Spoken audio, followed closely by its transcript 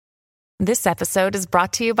This episode is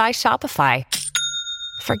brought to you by Shopify.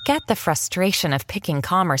 Forget the frustration of picking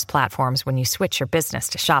commerce platforms when you switch your business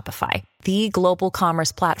to Shopify, the global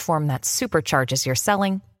commerce platform that supercharges your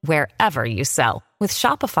selling wherever you sell. With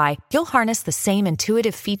Shopify, you'll harness the same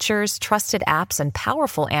intuitive features, trusted apps, and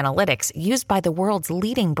powerful analytics used by the world's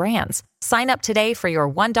leading brands. Sign up today for your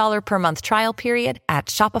 $1 per month trial period at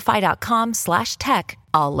shopify.com/tech,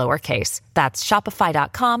 all lowercase. That's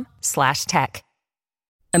shopify.com/tech.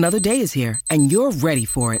 Another day is here, and you're ready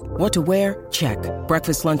for it. What to wear? Check.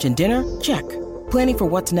 Breakfast, lunch, and dinner? Check. Planning for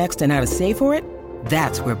what's next and how to save for it?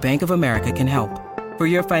 That's where Bank of America can help. For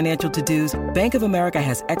your financial to-dos, Bank of America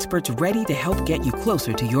has experts ready to help get you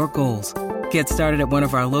closer to your goals. Get started at one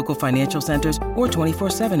of our local financial centers or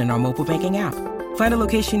 24/7 in our mobile banking app. Find a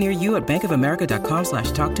location near you at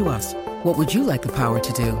bankofamerica.com/talktous. What would you like the power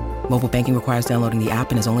to do? Mobile banking requires downloading the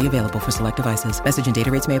app and is only available for select devices. Message and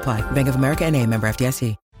data rates may apply. Bank of America N.A., member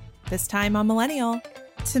FDIC. This time on Millennial.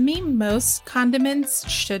 To me, most condiments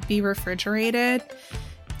should be refrigerated.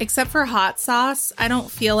 Except for hot sauce. I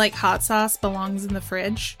don't feel like hot sauce belongs in the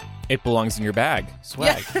fridge. It belongs in your bag.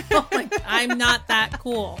 Swag. Yeah. I'm not that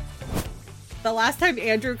cool. The last time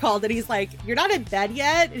Andrew called and he's like, "You're not in bed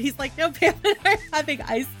yet?" And he's like, "No, Pam and I are having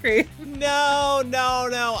ice cream." No.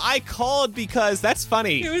 I called because that's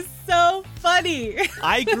funny. It was so funny.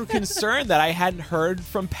 I grew concerned that I hadn't heard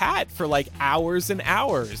from Pat for like hours and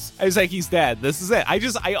hours. I was like, he's dead. This is it.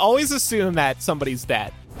 I always assume that somebody's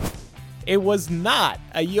dead. It was not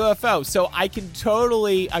a UFO. So I'm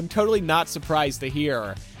totally not surprised to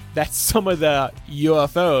hear that some of the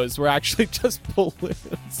UFOs were actually just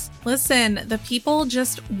balloons. Listen, the people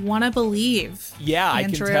just want to believe. Yeah,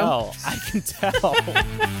 Andrew. I can tell.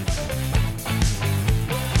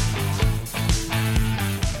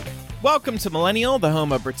 Welcome to Millennial, the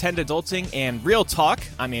home of pretend adulting and real talk.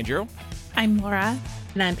 I'm Andrew. I'm Laura.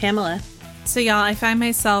 And I'm Pamela. So y'all, I find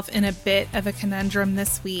myself in a bit of a conundrum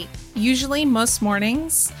this week. Usually, most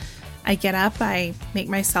mornings, I get up, I make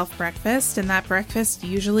myself breakfast, and that breakfast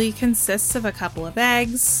usually consists of a couple of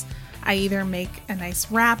eggs. I either make a nice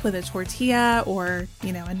wrap with a tortilla or,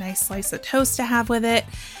 a nice slice of toast to have with it.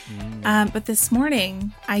 But this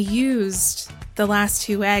morning, I used the last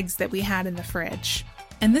 2 eggs that we had in the fridge.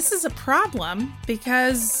 And this is a problem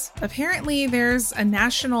because apparently there's a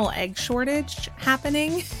national egg shortage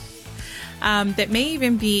happening that may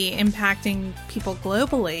even be impacting people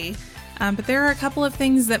globally. But there are a couple of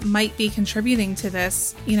things that might be contributing to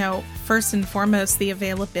this. First and foremost, the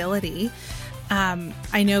availability.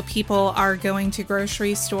 I know people are going to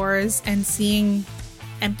grocery stores and seeing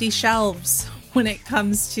empty shelves when it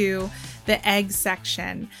comes to the egg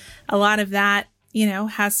section. A lot of that,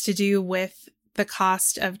 has to do with the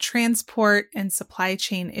cost of transport and supply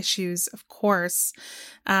chain issues, of course.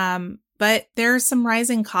 But there are some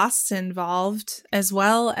rising costs involved, as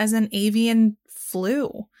well as an avian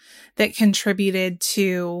flu that contributed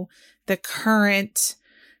to the current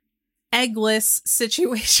eggless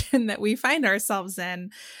situation that we find ourselves in.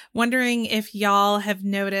 Wondering if y'all have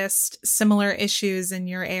noticed similar issues in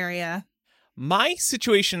your area. My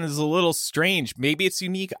situation is a little strange. Maybe it's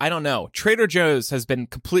unique. I don't know. Trader Joe's has been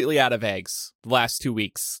completely out of eggs the last 2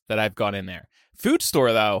 weeks that I've gone in there. Food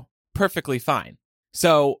store, though, perfectly fine.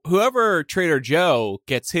 So whoever Trader Joe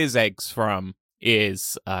gets his eggs from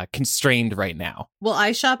is constrained right now. Well,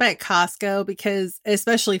 I shop at Costco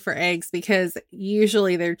especially for eggs, because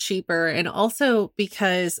usually they're cheaper, and also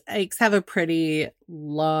because eggs have a pretty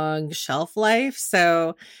long shelf life.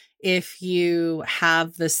 So if you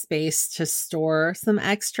have the space to store some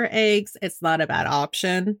extra eggs, it's not a bad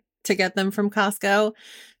option to get them from Costco.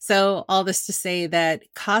 So all this to say that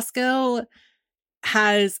Costco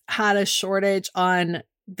has had a shortage on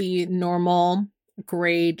the normal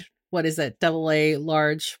grade, AA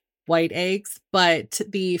large white eggs, but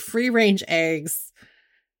the free range eggs,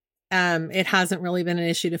 it hasn't really been an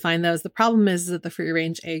issue to find those. The problem is that the free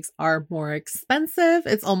range eggs are more expensive.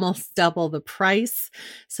 It's almost double the price.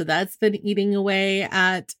 So that's been eating away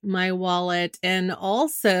at my wallet. And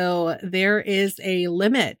also there is a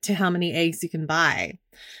limit to how many eggs you can buy.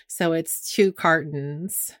 So it's 2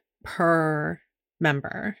 cartons per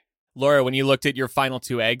member. Laura, when you looked at your final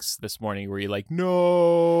 2 eggs this morning, were you like,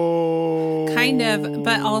 no? Kind of,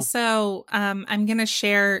 but also I'm going to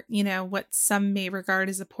share, what some may regard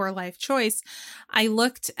as a poor life choice. I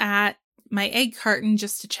looked at my egg carton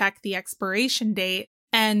just to check the expiration date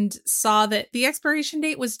and saw that the expiration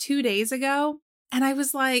date was 2 days ago. And I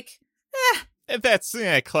was like, That's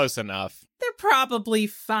close enough. They're probably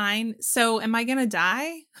fine. So am I going to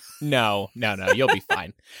die? No. You'll be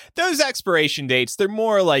fine. Those expiration dates, they're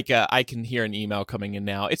more like I can hear an email coming in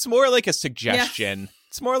now. It's more like a suggestion.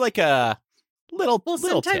 It's more like a little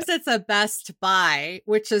sometimes tip. it's a Best Buy,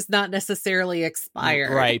 which is not necessarily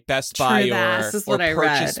expired. Right, Best True Buy that. This is or what I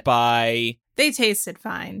purchase read. by. They tasted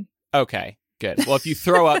fine. Okay, good. Well, if you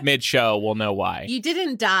throw up mid-show, we'll know why. You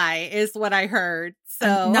didn't die, is what I heard. So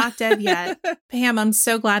I'm not dead yet. Pam, I'm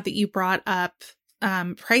so glad that you brought up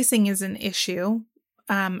pricing is an issue.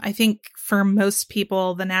 I think for most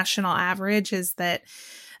people, the national average is that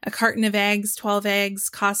a carton of eggs, 12 eggs,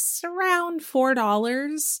 costs around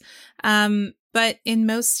 $4. But in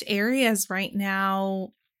most areas right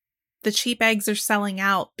now, the cheap eggs are selling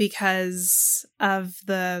out because of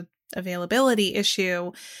the availability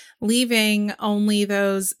issue, leaving only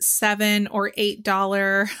those $7 or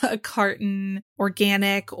 $8 a carton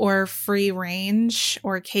organic or free range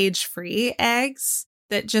or cage free eggs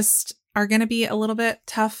that just are going to be a little bit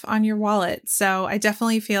tough on your wallet. So I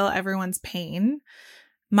definitely feel everyone's pain.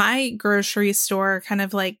 My grocery store, kind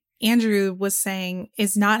of like Andrew was saying,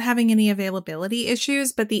 is not having any availability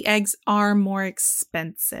issues, but the eggs are more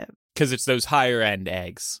expensive. Because it's those higher end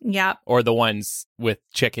eggs. Yep. Or the ones with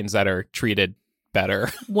chickens that are treated better.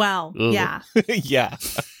 Well, Ugh. yeah. Yeah.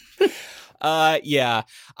 Yeah.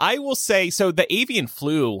 I will say, so the avian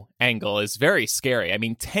flu angle is very scary. I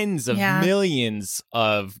mean, tens of millions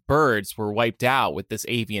of birds were wiped out with this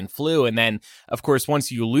avian flu. And then, of course, once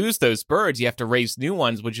you lose those birds, you have to raise new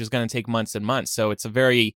ones, which is going to take months and months. So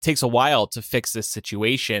takes a while to fix this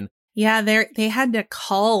situation. Yeah, they had to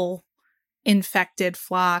cull infected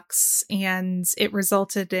flocks, and it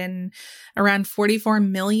resulted in around 44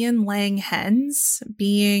 million laying hens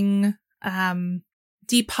being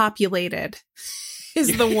depopulated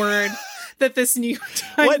is the word that this New York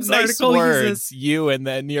Times what nice article words uses. You and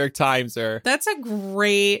the New York Times are. That's a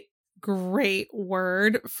great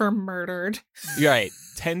word for murdered. You're right.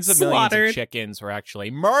 Tens of Slaughtered. millions of chickens were actually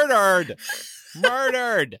murdered.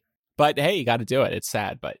 Murdered. But hey, you got to do it. It's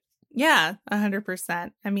sad, but. Yeah,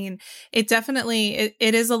 100%. I mean, it definitely,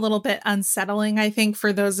 it is a little bit unsettling, I think,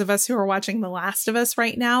 for those of us who are watching The Last of Us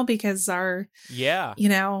right now, because our, our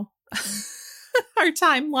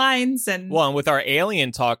timelines and... Well, and with our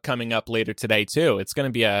alien talk coming up later today, too, it's going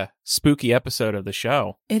to be a spooky episode of the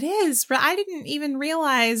show. It is. I didn't even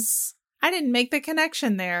realize, I didn't make the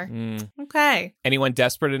connection there. Okay. Anyone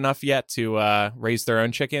desperate enough yet to raise their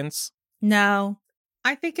own chickens? No.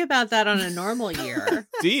 I think about that on a normal year.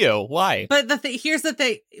 Do you? Why? But here's the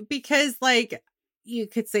thing, because like you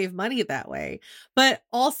could save money that way. But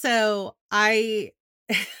also I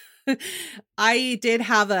did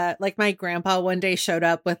have my grandpa one day showed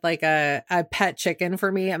up with like a pet chicken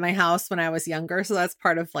for me at my house when I was younger. So that's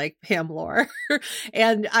part of like Pam lore.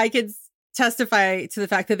 And I could testify to the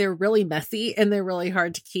fact that they're really messy and they're really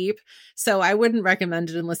hard to keep. So I wouldn't recommend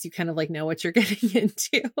it unless you kind of like know what you're getting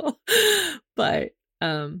into. But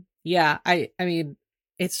yeah, I mean,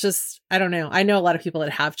 it's just, I don't know. I know a lot of people that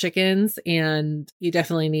have chickens, and you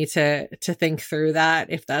definitely need to think through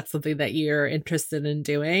that if that's something that you're interested in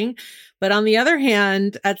doing. But on the other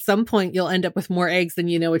hand, at some point you'll end up with more eggs than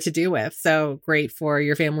you know what to do with. So great for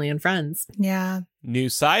your family and friends. Yeah. New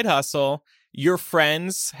side hustle. Your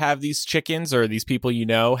friends have these chickens, or these people you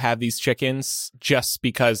know have these chickens just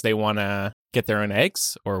because they want to get their own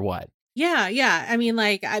eggs, or what? Yeah. I mean,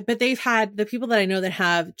 but they've had, the people that I know that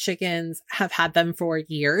have chickens have had them for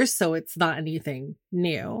years. So it's not anything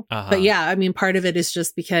new. But yeah, I mean, part of it is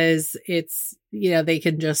just because it's, they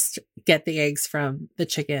can just get the eggs from the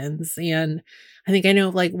chickens. And I think I know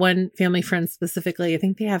like one family friend specifically, I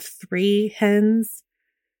think they have 3 hens.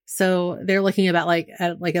 So they're looking about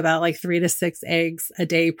about 3 to 6 eggs a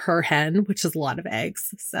day per hen, which is a lot of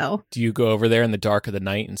eggs. So do you go over there in the dark of the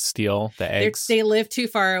night and steal the eggs? They live too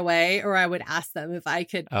far away, or I would ask them if I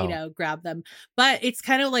could, grab them. But it's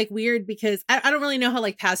kind of like weird because I don't really know how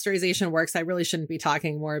like pasteurization works. I really shouldn't be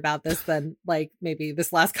talking more about this than like maybe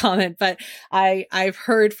this last comment. But I've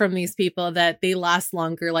heard from these people that they last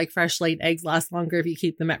longer, like fresh laid eggs last longer if you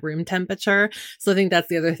keep them at room temperature. So I think that's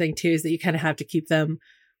the other thing too, is that you kind of have to keep them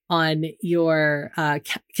on your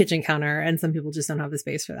kitchen counter, and some people just don't have the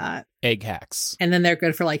space for that. Egg hacks. And then they're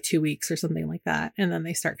good for like 2 weeks or something like that, and then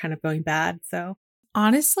they start kind of going bad. So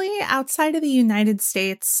honestly, outside of the United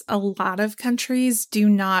States, a lot of countries do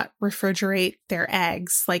not refrigerate their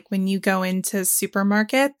eggs. Like when you go into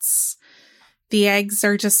supermarkets, the eggs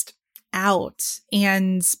are just out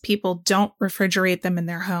and people don't refrigerate them in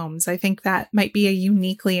their homes. I think that might be a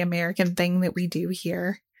uniquely American thing that we do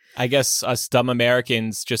here. I guess us dumb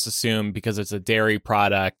Americans just assume because it's a dairy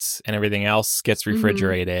product and everything else gets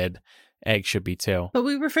refrigerated, eggs should be too. But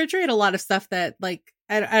we refrigerate a lot of stuff that like,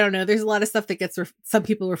 I don't know. There's a lot of stuff that gets, some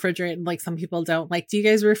people refrigerate and like some people don't. Like, do you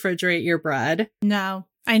guys refrigerate your bread? No.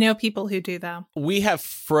 I know people who do, though. We have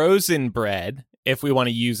frozen bread if we want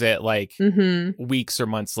to use it like weeks or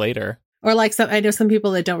months later. Or like I know some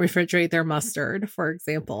people that don't refrigerate their mustard, for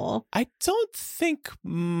example. I don't think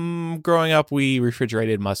growing up we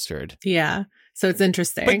refrigerated mustard. Yeah. So it's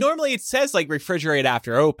interesting. But normally it says like refrigerate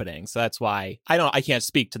after opening. So that's why I can't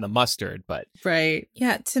speak to the mustard, but. Right.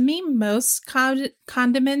 Yeah. To me, most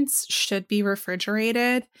condiments should be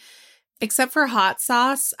refrigerated, except for hot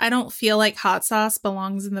sauce. I don't feel like hot sauce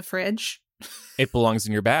belongs in the fridge. It belongs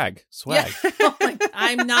in your bag. Swag. Yeah.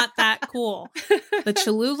 I'm not that cool. The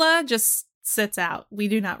Cholula just sits out. We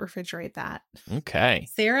do not refrigerate that. Okay.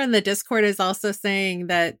 Sarah in the Discord is also saying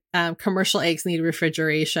that commercial eggs need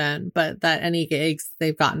refrigeration, but that any eggs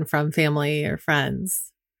they've gotten from family or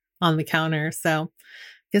friends on the counter. So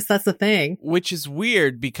I guess that's the thing. Which is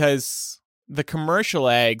weird because the commercial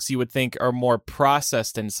eggs you would think are more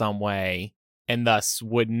processed in some way and thus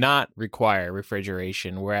would not require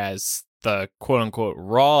refrigeration, whereas the quote unquote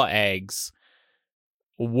raw eggs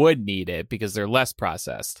would need it because they're less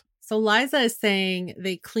processed. So Liza is saying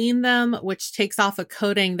they clean them, which takes off a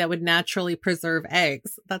coating that would naturally preserve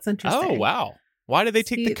eggs. That's interesting. Oh, wow. Why did they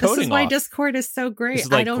take the coating off? This is why Discord is so great. Is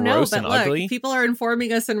it, like, I don't know, but look, ugly? people are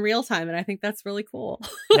informing us in real time, and I think that's really cool.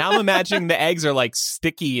 Now I'm imagining the eggs are like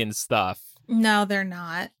sticky and stuff. No, they're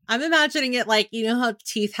not. I'm imagining it like, you know how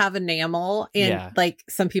teeth have enamel and like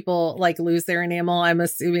some people like lose their enamel. I'm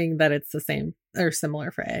assuming that it's the same or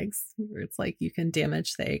similar for eggs, where it's like you can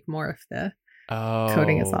damage the egg more if the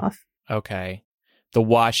coating is off. Okay. The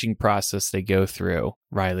washing process they go through,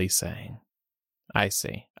 Riley's saying. I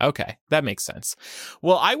see. Okay. That makes sense.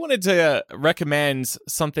 Well, I wanted to recommend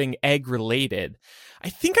something egg related. I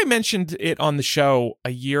think I mentioned it on the show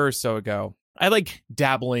a year or so ago. I like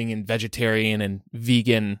dabbling in vegetarian and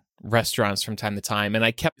vegan restaurants from time to time, and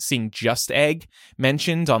I kept seeing Just Egg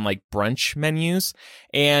mentioned on like brunch menus,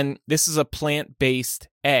 and this is a plant-based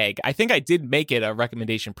egg. I think I did make it a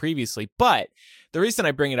recommendation previously, but the reason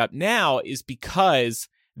I bring it up now is because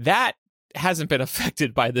that hasn't been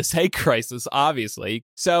affected by this egg crisis, obviously.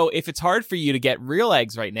 So if it's hard for you to get real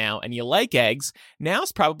eggs right now and you like eggs,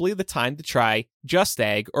 now's probably the time to try Just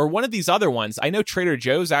Egg or one of these other ones. I know Trader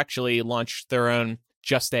Joe's actually launched their own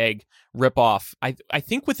Just Egg ripoff. I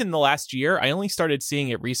think within the last year. I only started seeing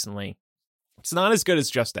it recently. It's not as good as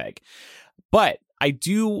Just Egg, but I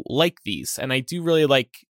do like these, and I do really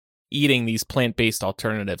like eating these plant-based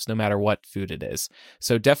alternatives no matter what food it is.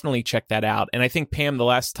 So definitely check that out. And I think, Pam, the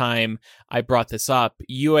last time I brought this up,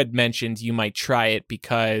 you had mentioned you might try it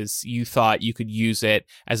because you thought you could use it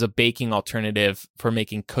as a baking alternative for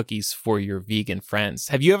making cookies for your vegan friends.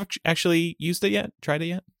 Have you ever actually used it yet? Tried it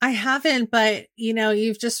yet? I haven't, but you know,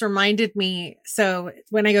 you've just reminded me. So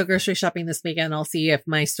when I go grocery shopping this weekend, I'll see if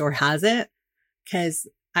my store has it, because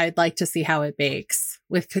I'd like to see how it bakes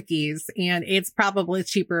with cookies. And it's probably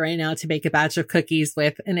cheaper right now to bake a batch of cookies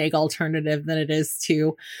with an egg alternative than it is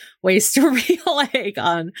to waste a real egg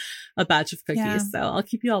on a batch of cookies. Yeah. So I'll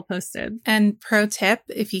keep you all posted. And pro tip,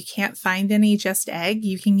 if you can't find any Just Egg,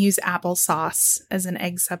 you can use applesauce as an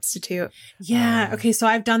egg substitute. Yeah. Okay. So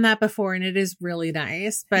I've done that before and it is really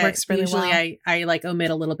nice, but works really usually well. I like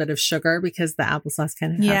omit a little bit of sugar because the applesauce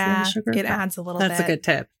kind of has a little sugar. It adds a little bit. That's a good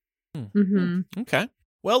tip. Okay.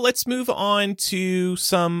 Well, let's move on to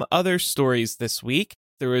some other stories this week.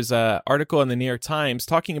 There was an article in the New York Times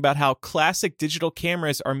talking about how classic digital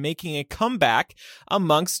cameras are making a comeback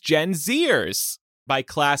amongst Gen Zers. By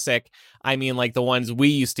classic, I mean like the ones we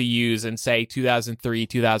used to use in, say, 2003,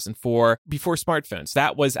 2004, before smartphones.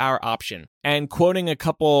 That was our option. And quoting a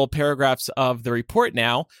couple paragraphs of the report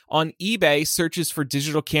now, on eBay, searches for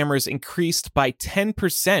digital cameras increased by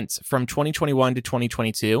 10% from 2021 to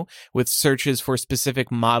 2022, with searches for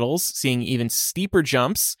specific models seeing even steeper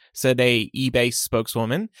jumps, said a eBay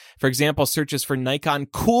spokeswoman. For example, searches for Nikon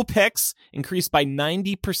Coolpix increased by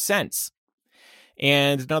 90%.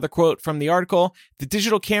 And another quote from the article, the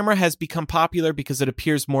digital camera has become popular because it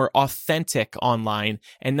appears more authentic online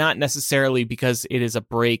and not necessarily because it is a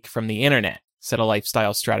break from the internet, said a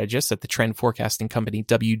lifestyle strategist at the trend forecasting company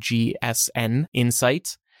WGSN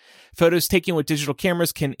Insight. Photos taken with digital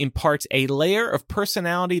cameras can impart a layer of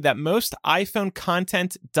personality that most iPhone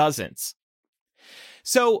content doesn't.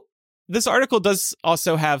 So this article does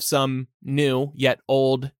also have some new yet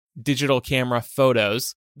old digital camera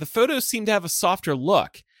photos. The photos seem to have a softer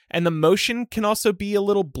look, and the motion can also be a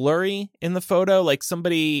little blurry in the photo. Like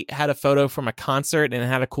somebody had a photo from a concert and it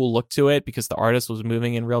had a cool look to it because the artist was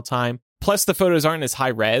moving in real time. Plus, the photos aren't as high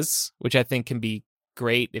res, which I think can be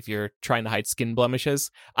great if you're trying to hide skin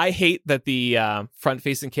blemishes. I hate that the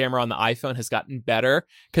front-facing camera on the iPhone has gotten better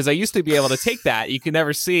because I used to be able to take that. You can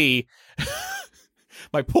never see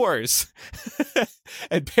my pores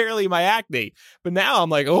and barely my acne. But now I'm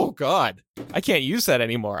like, oh God, I can't use that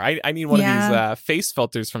anymore. I need one of these face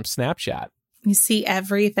filters from Snapchat. You see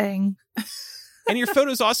everything. And your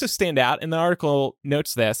photos also stand out, and the article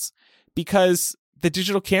notes this, because the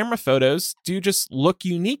digital camera photos do just look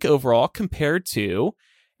unique overall compared to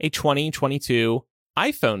a 2022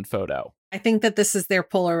 iPhone photo. I think that this is their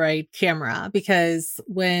Polaroid camera, because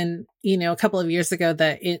when, a couple of years ago,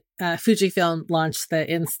 Fujifilm launched the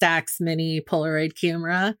Instax Mini Polaroid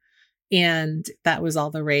camera, and that was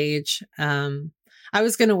all the rage. I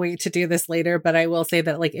was going to wait to do this later, but I will say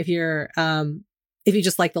that, like, if you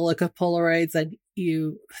just like the look of Polaroids and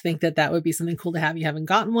you think that would be something cool to have, you haven't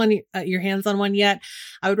gotten your hands on one yet,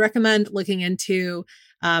 I would recommend looking into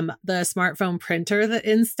the smartphone printer that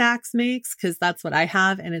Instax makes, because that's what I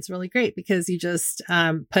have. And it's really great because you just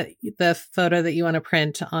put the photo that you want to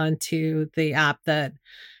print onto the app that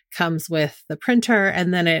comes with the printer,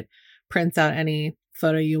 and then it prints out any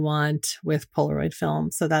photo you want with Polaroid film.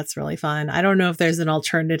 So that's really fun. I don't know if there's an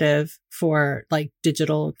alternative for like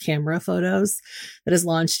digital camera photos that is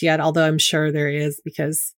launched yet, although I'm sure there is,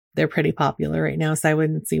 because they're pretty popular right now. So I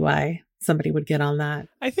wouldn't see why somebody would get on that.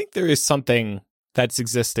 I think there is something that's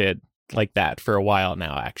existed like that for a while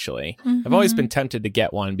now, actually. Mm-hmm. I've always been tempted to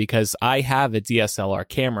get one because I have a DSLR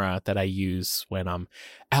camera that I use when I'm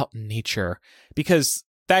out in nature, because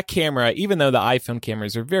that camera, even though the iPhone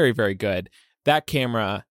cameras are very, very good, that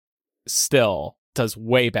camera still does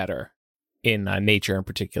way better in nature in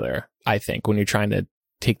particular, I think, when you're trying to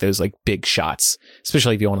take those like big shots,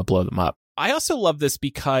 especially if you want to blow them up. I also love this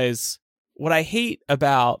because what I hate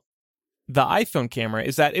about the iPhone camera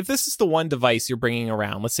is that if this is the one device you're bringing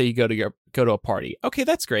around, let's say you go to a party, okay,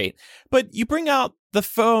 that's great, but you bring out the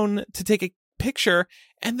phone to take a picture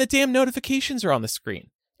and the damn notifications are on the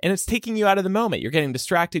screen. And it's taking you out of the moment. You're getting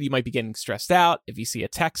distracted. You might be getting stressed out. If you see a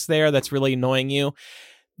text there that's really annoying you,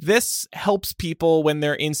 this helps people when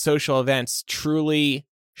they're in social events truly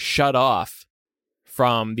shut off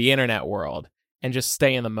from the internet world and just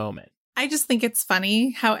stay in the moment. I just think it's funny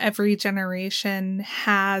how every generation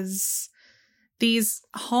has these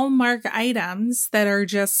hallmark items that are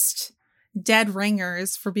just dead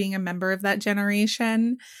ringers for being a member of that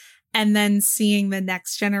generation. And then seeing the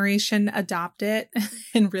next generation adopt it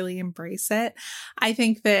and really embrace it. I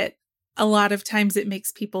think that a lot of times it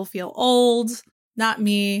makes people feel old. Not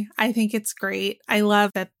me. I think it's great. I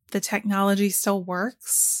love that the technology still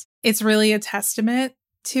works. It's really a testament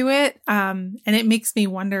to it. And it makes me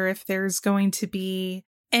wonder if there's going to be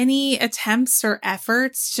any attempts or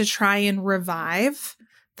efforts to try and revive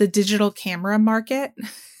the digital camera market.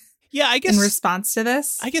 Yeah, I guess in response to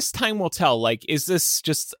this. I guess time will tell. Like, is this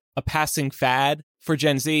just a passing fad for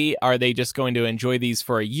Gen Z? Are they just going to enjoy these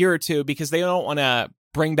for a year or two because they don't want to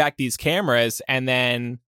bring back these cameras and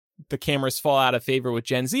then the cameras fall out of favor with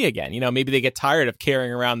Gen Z again? Maybe they get tired of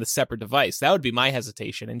carrying around the separate device. That would be my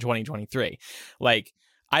hesitation in 2023. Like,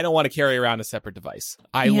 I don't want to carry around a separate device.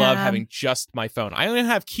 I love having just my phone. I don't even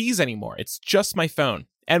have keys anymore. It's just my phone.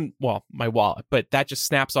 And, well, my wallet, but that just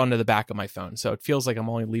snaps onto the back of my phone. So it feels like I'm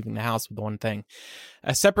only leaving the house with one thing.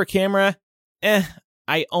 A separate camera,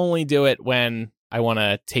 I only do it when I want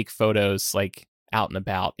to take photos like out and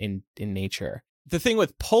about in nature. The thing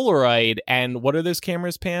with Polaroid and what are those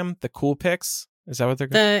cameras, Pam? The Cool Pics? Is that what they're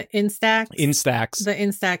called? The Instax. Instax. The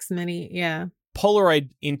Instax Mini, yeah.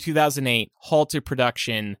 Polaroid in 2008 halted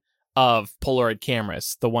production of Polaroid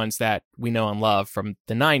cameras, the ones that we know and love from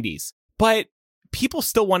the 90s. But people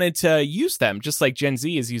still wanted to use them, just like Gen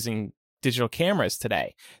Z is using digital cameras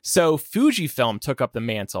today. So Fujifilm took up the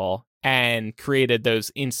mantle and created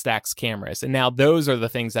those Instax cameras. And now those are the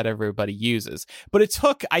things that everybody uses. But it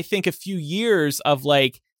took, I think, a few years of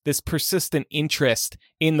like this persistent interest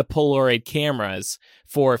in the Polaroid cameras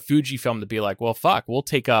for Fujifilm to be like, well, fuck, we'll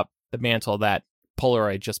take up the mantle that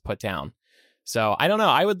Polaroid just put down. So I don't know.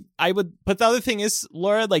 I would, but the other thing is,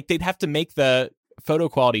 Laura, like they'd have to make the photo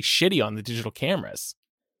quality shitty on the digital cameras,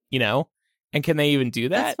 and can they even do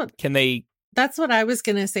that? That's what I was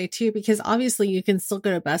going to say too, because obviously you can still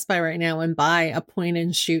go to Best Buy right now and buy a point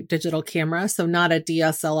and shoot digital camera. So not a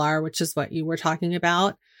DSLR, which is what you were talking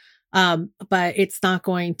about. But it's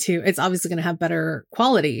obviously going to have better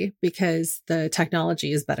quality because the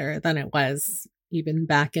technology is better than it was even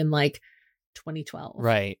back in like 2012.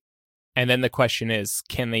 Right. And then the question is,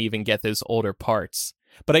 can they even get those older parts?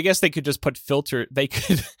 But I guess they could just put they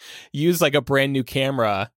could use like a brand new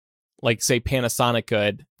camera, like say Panasonic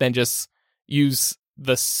could, then just use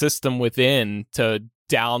the system within to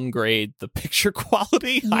downgrade the picture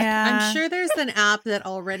quality. Yeah. I'm sure there's an app that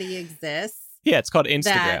already exists Yeah, it's called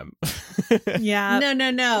Instagram. Yeah.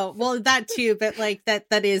 No. Well, that too, but like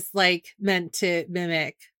that is like meant to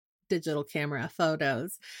mimic digital camera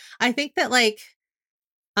photos. I think that like,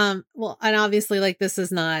 well, and obviously like this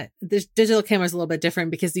digital camera is a little bit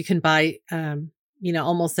different because you can buy,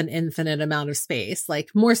 almost an infinite amount of space, like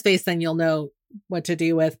more space than you'll know what to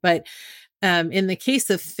do with. But, in the case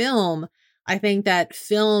of film, I think that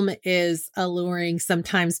film is alluring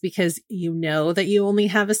sometimes because you know that you only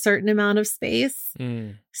have a certain amount of space.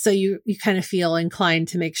 So you kind of feel inclined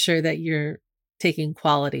to make sure that you're taking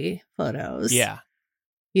quality photos. Yeah.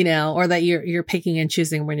 Or that you're picking and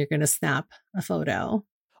choosing when you're going to snap a photo.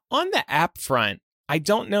 On the app front, I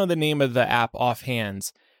don't know the name of the app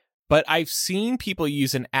offhand, but I've seen people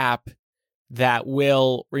use an app that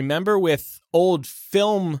will, remember with old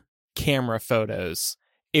film camera photos,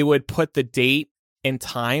 it would put the date and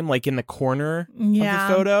time like in the corner of the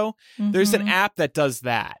photo. Mm-hmm. There's an app that does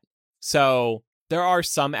that. So there are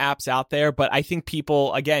some apps out there, but I think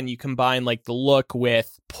people, again, you combine like the look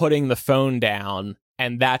with putting the phone down,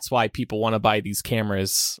 and that's why people want to buy these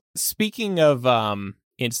cameras. Speaking of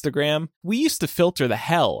Instagram, we used to filter the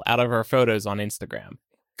hell out of our photos on Instagram.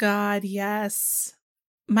 God, yes.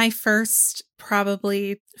 My first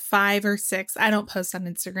probably 5 or 6, I don't post on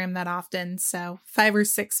Instagram that often, so 5 or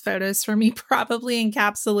 6 photos for me probably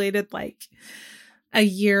encapsulated like a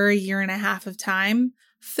year and a half of time,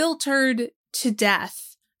 filtered to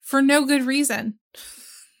death for no good reason.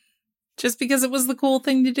 Just because it was the cool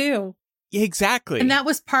thing to do. Exactly. And that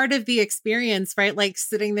was part of the experience, right? Like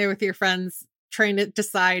sitting there with your friends trying to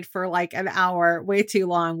decide for like an hour, way too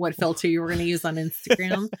long, what filter you were going to use on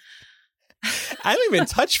Instagram. I don't even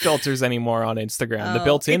touch filters anymore on Instagram, the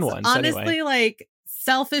built-in ones. Honestly, anyway. Like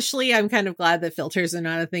selfishly, I'm kind of glad that filters are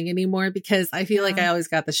not a thing anymore because I feel like I always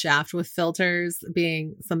got the shaft with filters,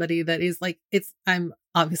 being somebody that is like, I'm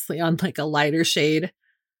obviously on like a lighter shade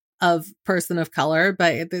of person of color,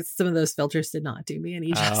 but some of those filters did not do me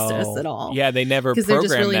any justice at all. Yeah, they never because they're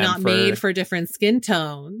just really not made for different skin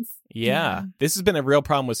tones. Yeah, this has been a real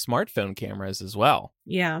problem with smartphone cameras as well.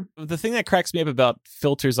 Yeah. The thing that cracks me up about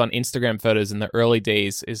filters on Instagram photos in the early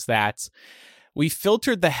days is that we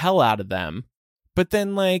filtered the hell out of them. But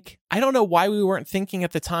then, like, I don't know why we weren't thinking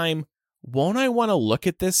at the time, won't I want to look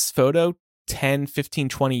at this photo 10, 15,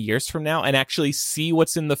 20 years from now and actually see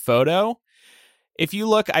what's in the photo? If you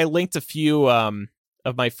look, I linked a few of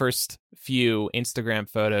my first few Instagram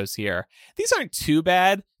photos here. These aren't too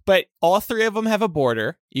bad, but all 3 of them have a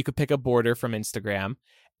border. You could pick a border from Instagram.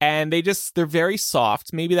 And they're very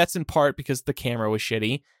soft. Maybe that's in part because the camera was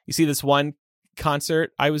shitty. You see this one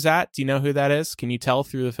concert I was at? Do you know who that is? Can you tell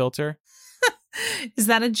through the filter? Is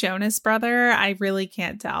that a Jonas brother? I really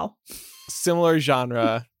can't tell. Similar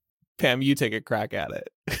genre. Pam, you take a crack at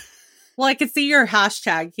it. Well, I can see your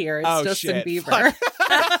hashtag here. It's Justin Bieber.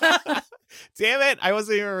 Damn it. I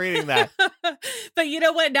wasn't even reading that. But you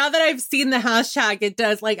know what? Now that I've seen the hashtag, it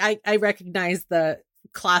does, like, I recognize the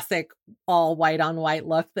classic all white on white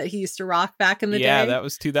look that he used to rock back in the day. Yeah, that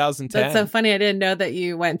was 2010. That's so funny. I didn't know that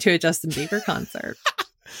you went to a Justin Bieber concert.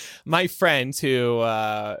 My friend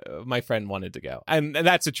wanted to go. And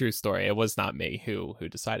that's a true story. It was not me who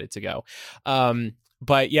decided to go.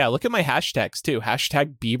 But yeah, look at my hashtags too.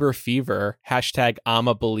 Hashtag Bieber Fever. Hashtag I'm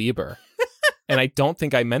a Belieber. And I don't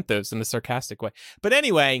think I meant those in a sarcastic way. But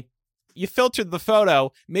anyway, you filtered the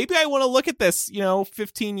photo. Maybe I want to look at this,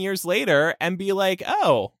 15 years later and be like,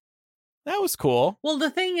 oh, that was cool. Well, the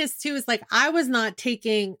thing is too, is like, I was not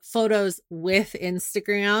taking photos with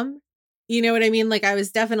Instagram. You know what I mean? Like, I was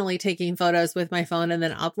definitely taking photos with my phone and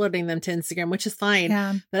then uploading them to Instagram, which is fine.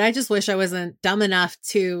 Yeah. But I just wish I wasn't dumb enough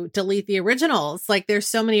to delete the originals. Like, there's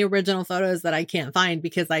so many original photos that I can't find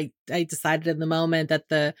because I decided in the moment that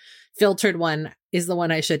the filtered one is the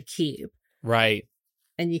one I should keep. Right.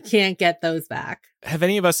 And you can't get those back. Have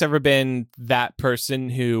any of us ever been that person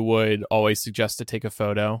who would always suggest to take a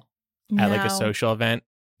photo at like a social event?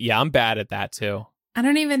 Yeah, I'm bad at that too. I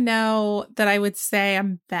don't even know that I would say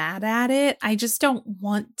I'm bad at it. I just don't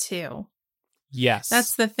want to. Yes.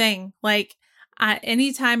 That's the thing. Like,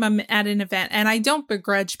 anytime I'm at an event, and I don't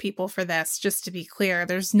begrudge people for this, just to be clear,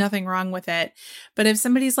 there's nothing wrong with it. But if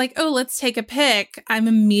somebody's like, oh, let's take a pic, I'm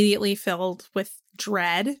immediately filled with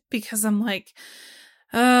dread because I'm like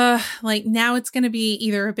now it's going to be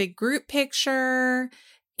either a big group picture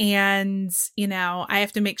and, I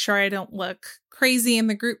have to make sure I don't look crazy in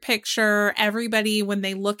the group picture. Everybody, when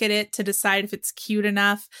they look at it to decide if it's cute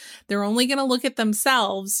enough, they're only going to look at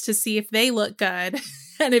themselves to see if they look good.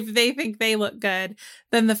 And if they think they look good,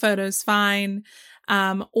 then the photo's fine.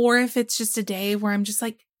 Or if it's just a day where I'm just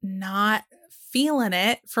like not feeling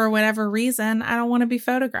it for whatever reason, I don't want to be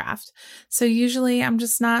photographed. So usually I'm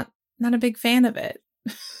just not a big fan of it.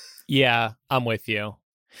 Yeah, I'm with you.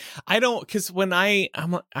 I don't, because when I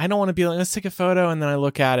don't want to be like, let's take a photo, and then I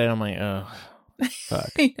look at it, I'm like, oh, fuck.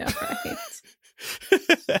 I know,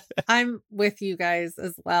 right? I'm with you guys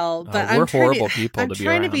as well, but we're horrible people to be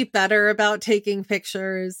trying around. to be better about taking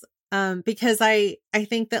pictures, because I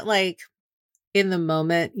think that like in the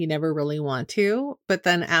moment you never really want to, but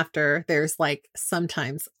then after there's like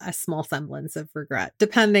sometimes a small semblance of regret,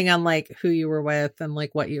 depending on like who you were with and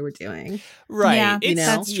like what you were doing. Right. Yeah,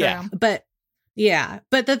 that's true. Yeah.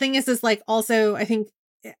 But the thing is like also I think,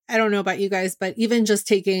 I don't know about you guys, but even just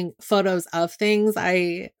taking photos of things,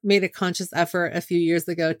 I made a conscious effort a few years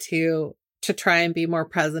ago to try and be more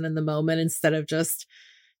present in the moment instead of just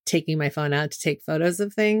taking my phone out to take photos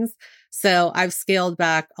of things. So I've scaled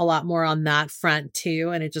back a lot more on that front too.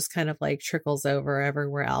 And it just kind of like trickles over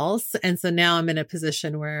everywhere else. And so now I'm in a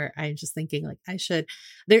position where I'm just thinking like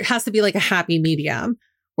there has to be like a happy medium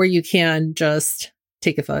where you can just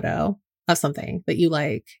take a photo of something that you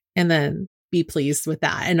like and then be pleased with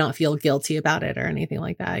that and not feel guilty about it or anything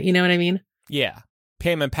like that. You know what I mean? Yeah.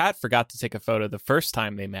 Pam and Pat forgot to take a photo the first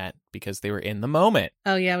time they met because they were in the moment.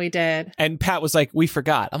 Oh, yeah, we did. And Pat was like, we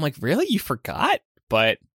forgot. I'm like, really? You forgot?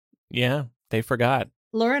 But yeah, they forgot.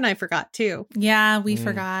 Laura and I forgot too. Yeah, we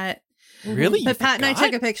forgot. Really? But Pat and I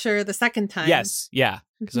took a picture the second time. Yes. Yeah.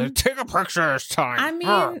 Because I take a picture this time. I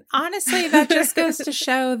mean, honestly, that just goes to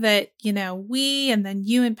show that, we and then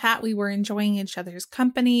you and Pat, we were enjoying each other's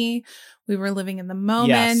company. We were living in the moment.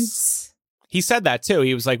 Yes. He said that too.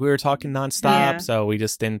 He was like, we were talking nonstop, Yeah. so we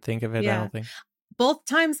just didn't think of it. Yeah. I don't think. Both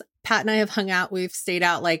times Pat and I have hung out, we've stayed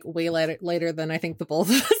out like way later than I think the both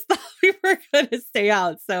of us thought we were going to stay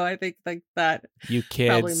out. So I think like that You kids.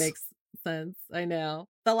 probably makes sense. I know.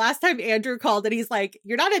 The last time Andrew called and he's like,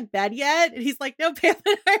 you're not in bed yet? And he's like, no, Pam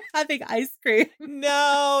and I are having ice cream.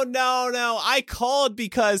 No. I called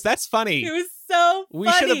because that's funny. It was so funny.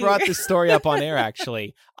 We should have brought this story up on air,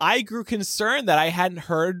 actually. I grew concerned that I hadn't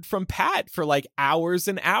heard from Pat for like hours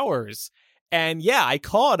and hours. And yeah, I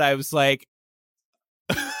called. I was like,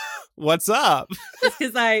 what's up? It's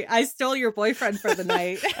because I stole your boyfriend for the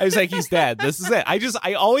night. I was like, he's dead. This is it.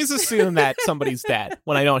 I always assume that somebody's dead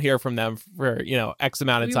when I don't hear from them for, X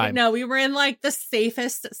amount of time. We were in like the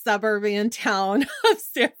safest suburban town of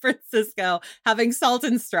San Francisco having salt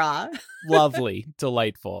and straw. Lovely.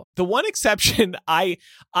 Delightful. The one exception, I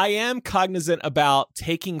am cognizant about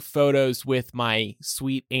taking photos with my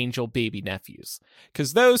sweet angel baby nephews,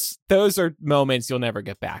 because those are moments you'll never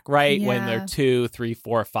get back, right? When they're 2, 3,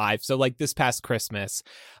 4, 5. So like this past Christmas,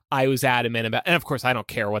 I was adamant about, and of course I don't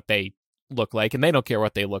care what they look like and they don't care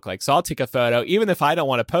what they look like. So I'll take a photo. Even if I don't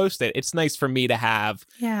want to post it, it's nice for me to have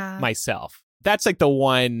myself. That's like the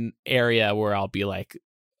one area where I'll be like,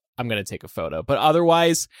 I'm going to take a photo. But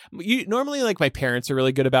otherwise, normally like my parents are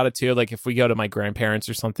really good about it too. Like if we go to my grandparents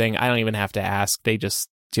or something, I don't even have to ask. They just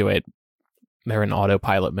do it. They're in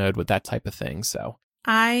autopilot mode with that type of thing. So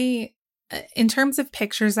in terms of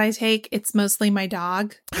pictures I take, it's mostly my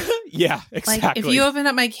dog. Yeah, exactly. Like if you open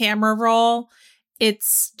up my camera roll,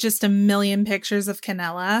 it's just a million pictures of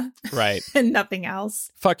Canella. Right. And nothing else.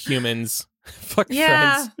 Fuck humans. Fuck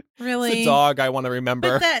friends. Really. It's a dog I want to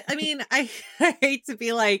remember. But I hate to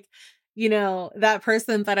be like, that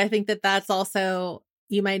person, but I think that that's also,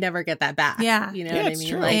 you might never get that back. Yeah. You know what I mean?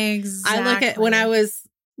 True. Like, exactly. I look at, when I was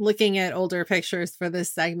looking at older pictures for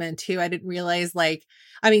this segment too, I didn't realize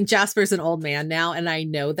Jasper's an old man now and I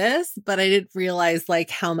know this, but I didn't realize like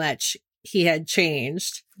how much he had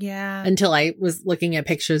changed. Yeah. Until I was looking at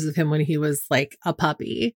pictures of him when he was like a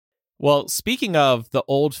puppy. Well, speaking of the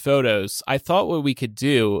old photos, I thought what we could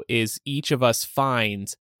do is each of us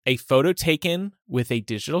find a photo taken with a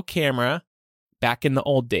digital camera back in the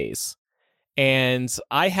old days. And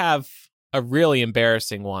I have a really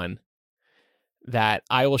embarrassing one that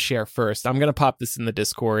I will share first. I'm going to pop this in the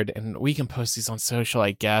Discord and we can post these on social,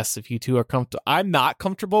 I guess, if you two are comfortable. I'm not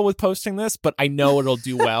comfortable with posting this, but I know it'll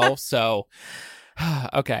do well. So,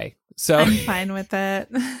 okay. So I'm fine with it.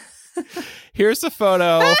 Here's a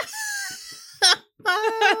photo.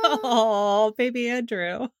 Oh, baby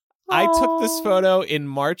Andrew. I took this photo in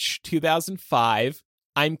March 2005.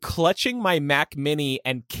 I'm clutching my Mac Mini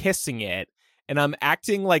and kissing it, and I'm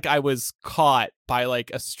acting like I was caught by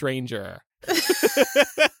like a stranger.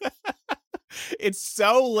 It's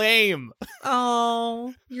so lame.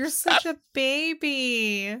 Oh, you're such a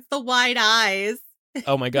baby. The wide eyes.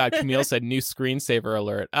 Oh my God, Camille said new screensaver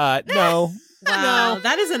alert. No. Wow, No.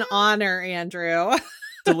 that is an honor, Andrew.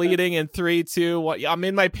 Deleting in 3, 2, 1. I'm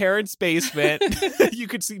in my parents' basement. You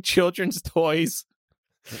could see children's toys.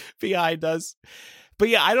 behind us. But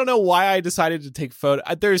yeah, I don't know why I decided to take photo.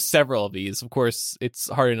 There's several of these. Of course, it's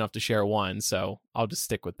hard enough to share one, so I'll just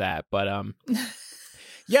stick with that. But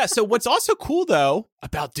yeah, so what's also cool, though,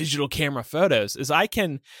 about digital camera photos is I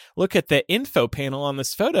can look at the info panel on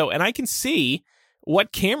this photo, and I can see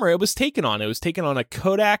what camera it was taken on. It was taken on a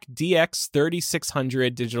Kodak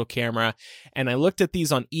DX3600 digital camera, and I looked at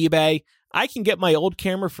these on eBay. I can get my old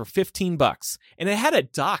camera for $15, and it had a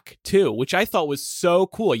dock too, which I thought was so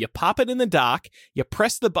cool. You pop it in the dock, you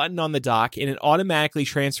press the button on the dock, and it automatically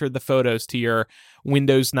transferred the photos to your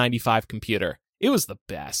Windows 95 computer. It was the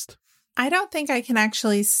best. I don't think I can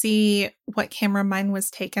actually see what camera mine was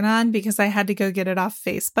taken on because I had to go get it off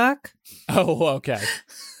Facebook. Oh, okay.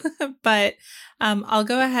 But I'll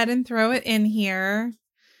go ahead and throw it in here.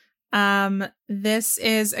 This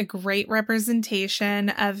is a great representation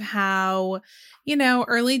of how,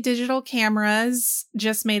 early digital cameras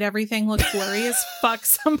just made everything look blurry as fuck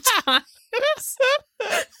sometimes.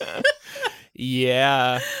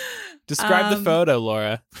 Yeah. Describe the photo,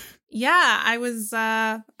 Laura. Yeah, I was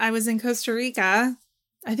in Costa Rica.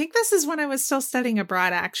 I think this is when I was still studying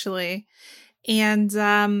abroad, actually. And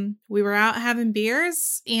we were out having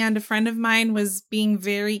beers, and a friend of mine was being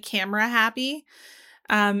very camera happy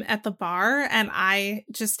at the bar, and I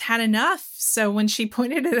just had enough. So when she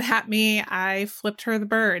pointed it at me, I flipped her the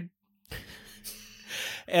bird.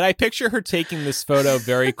 And I picture her taking this photo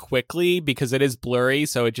very quickly because it is blurry,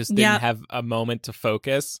 so it just didn't have a moment to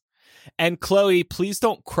focus. And Chloe, please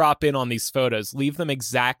don't crop in on these photos. Leave them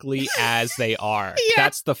exactly as they are. Yeah.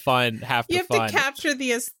 That's the fun, half the fun. You have to capture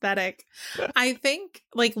the aesthetic. I think,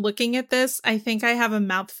 looking at this, I think I have a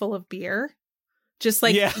mouthful of beer. Just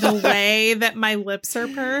the way that my lips are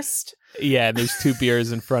pursed. Yeah, and there's 2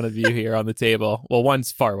 beers in front of you here on the table. Well,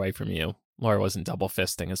 one's far away from you. Laura wasn't double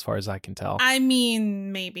fisting as far as I can tell. I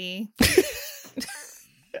mean, maybe.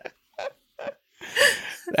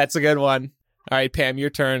 That's a good one. All right, Pam, your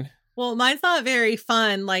turn. Well, mine's not very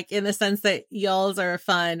fun, in the sense that y'all's are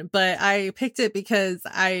fun, but I picked it because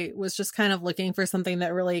I was just kind of looking for something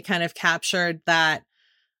that really kind of captured that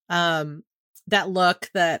look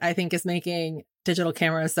that I think is making digital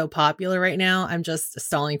cameras so popular right now. I'm just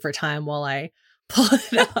stalling for time while I pull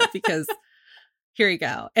it up because here you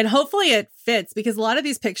go. And hopefully it fits because a lot of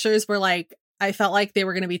these pictures were I felt like they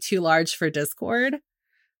were going to be too large for Discord.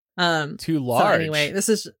 Too large. So anyway, this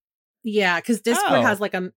is because Discord has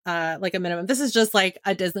a minimum. This is just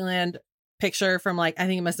a Disneyland picture from I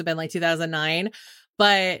think it must have been 2009,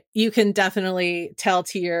 but you can definitely tell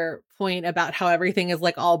to your point about how everything is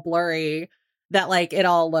all blurry that it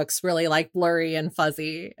all looks really blurry and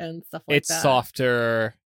fuzzy and stuff like that. It's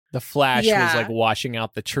softer. The flash was washing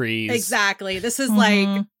out the trees. Exactly. This is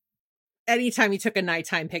anytime you took a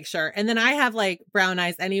nighttime picture. And then I have brown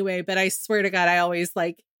eyes anyway, but I swear to God, I always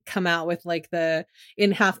come out with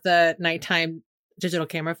in half the nighttime digital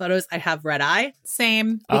camera photos, I have red eye.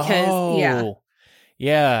 Same. Because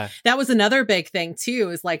yeah. That was another big thing too,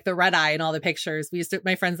 is the red eye in all the pictures.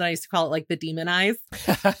 My friends and I used to call it the demon eyes.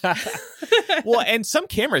 Well, and some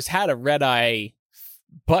cameras had a red eye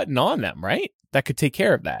button on them, right? That could take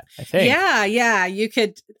care of that, I think. Yeah. You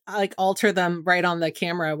could alter them right on the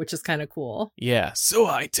camera, which is kind of cool. Yeah. So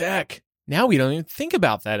high tech. Now we don't even think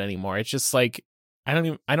about that anymore. It's just I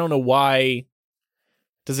don't know why.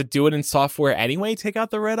 Does it do it in software anyway? Take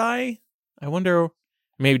out the red eye? I wonder,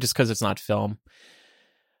 maybe just because it's not film.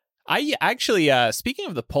 I actually, speaking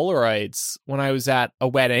of the Polaroids, when I was at a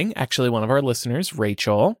wedding, actually one of our listeners,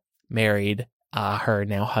 Rachel, married her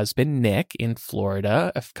now husband, Nick, in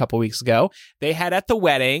Florida a couple weeks ago. They had at the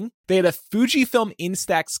wedding, they had a Fujifilm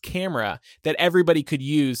Instax camera that everybody could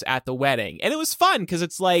use at the wedding. And it was fun because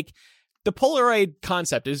it's the Polaroid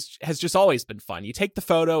concept has just always been fun. You take the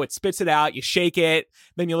photo, it spits it out, you shake it,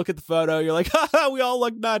 then you look at the photo, you're like, haha, we all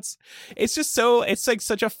look nuts. It's just it's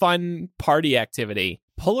such a fun party activity.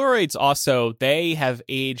 Polaroids also, they have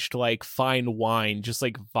aged like fine wine, just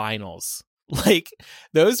like vinyls.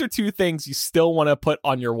 Those are 2 things you still want to put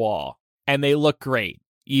on your wall, and they look great,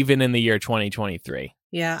 even in the year 2023.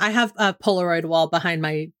 Yeah, I have a Polaroid wall behind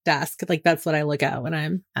my desk. That's what I look at when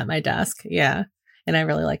I'm at my desk. Yeah. And I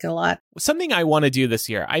really like it a lot. Something I want to do this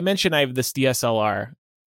year. I mentioned I have this DSLR.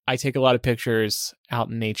 I take a lot of pictures out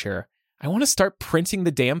in nature. I want to start printing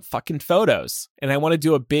the damn fucking photos. And I want to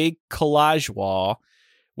do a big collage wall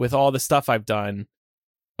with all the stuff I've done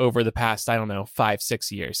over the past,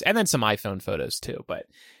 5-6 years. And then some iPhone photos too. But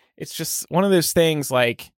it's just one of those things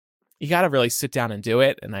you got to really sit down and do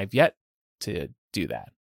it. And I've yet to do that.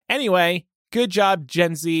 Anyway, good job,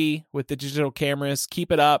 Gen Z, with the digital cameras.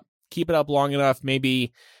 Keep it up. Keep it up long enough.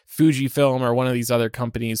 Maybe Fujifilm or one of these other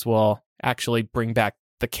companies will actually bring back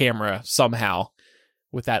the camera somehow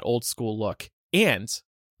with that old school look and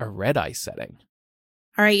a red eye setting.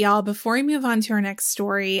 All right, y'all, before we move on to our next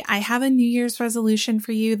story, I have a New Year's resolution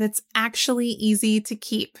for you that's actually easy to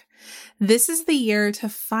keep. This is the year to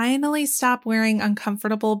finally stop wearing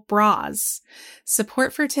uncomfortable bras.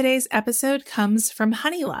 Support for today's episode comes from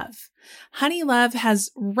Honeylove. Honeylove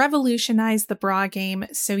has revolutionized the bra game,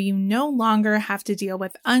 so you no longer have to deal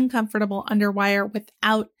with uncomfortable underwire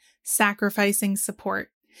without sacrificing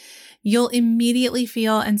support. You'll immediately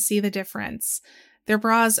feel and see the difference. Their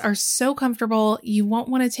bras are so comfortable, you won't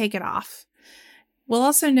want to take it off. We'll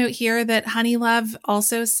also note here that Honeylove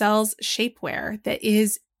also sells shapewear that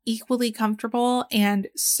is equally comfortable and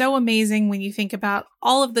so amazing when you think about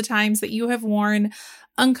all of the times that you have worn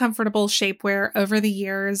uncomfortable shapewear over the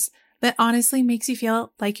years that honestly makes you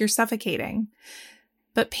feel like you're suffocating.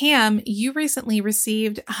 But Pam, you recently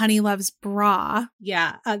received Honeylove's bra.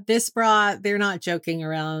 Yeah, this bra, they're not joking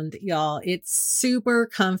around, y'all. It's super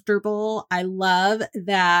comfortable. I love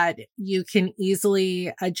that you can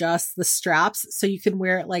easily adjust the straps so you can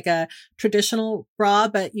wear it like a traditional bra,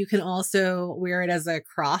 but you can also wear it as a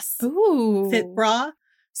cross fit bra.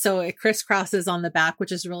 So it crisscrosses on the back,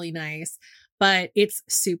 which is really nice. But it's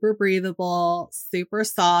super breathable, super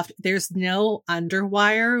soft. There's no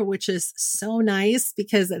underwire, which is so nice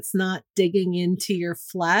because it's not digging into your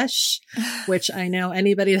flesh, which I know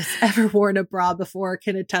anybody that's ever worn a bra before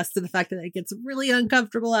can attest to the fact that it gets really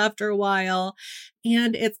uncomfortable after a while.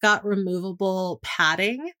 And it's got removable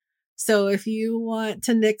padding. So if you want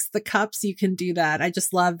to nix the cups, you can do that. I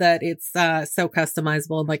just love that it's so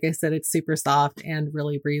customizable. And like I said, it's super soft and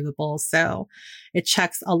really breathable. So it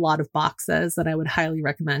checks a lot of boxes and I would highly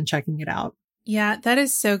recommend checking it out. Yeah, that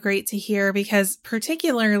is so great to hear because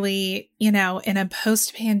particularly, in a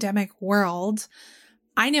post-pandemic world,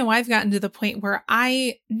 I know I've gotten to the point where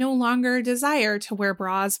I no longer desire to wear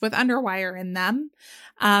bras with underwire in them.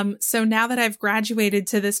 So now that I've graduated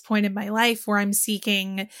to this point in my life where I'm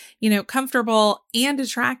seeking, comfortable and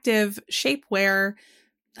attractive shapewear,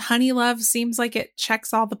 Honeylove seems like it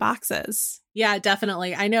checks all the boxes. Yeah,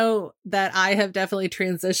 definitely. I know that I have definitely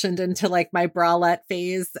transitioned into like my bralette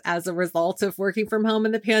phase as a result of working from home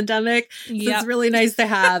in the pandemic. So it's really nice to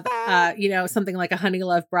have, something like a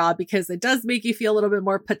Honeylove bra because it does make you feel a little bit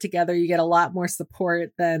more put together. You get a lot more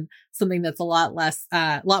support than something that's a lot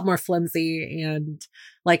more flimsy. And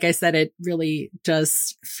like I said, it really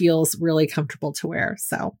just feels really comfortable to wear.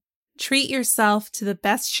 So treat yourself to the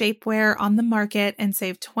best shapewear on the market and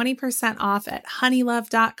save 20% off at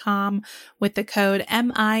honeylove.com with the code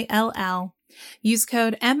MILL. Use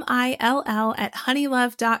code MILL at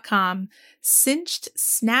honeylove.com. Cinched,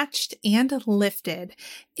 snatched, and lifted.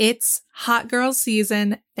 It's hot girl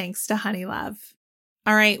season thanks to Honeylove.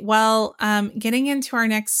 All right, well, getting into our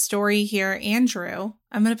next story here, Andrew,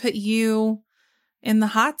 I'm going to put you in the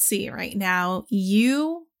hot seat right now.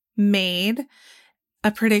 You made a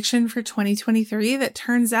prediction for 2023 that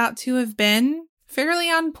turns out to have been fairly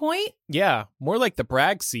on point. Yeah, more like the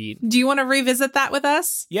brag seat. Do you want to revisit that with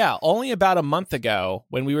us? Yeah, only about a month ago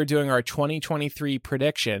when we were doing our 2023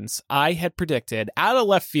 predictions, I had predicted out of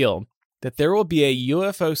left field that there will be a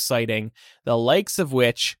UFO sighting, the likes of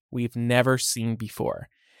which we've never seen before.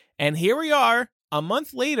 And here we are, a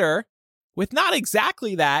month later, with not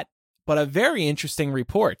exactly that, but a very interesting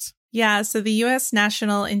report. Yeah, so the U.S.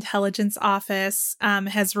 National Intelligence Office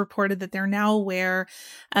has reported that they're now aware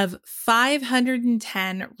of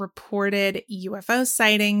 510 reported UFO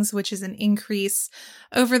sightings, which is an increase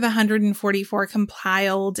over the 144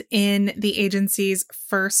 compiled in the agency's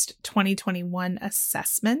first 2021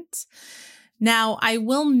 assessment. Now, I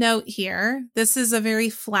will note here, this is a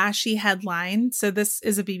very flashy headline. So this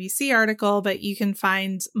is a BBC article, but you can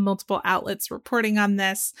find multiple outlets reporting on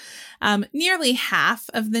this. Nearly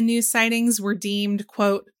half of the new sightings were deemed,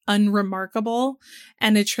 quote, unremarkable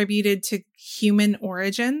and attributed to human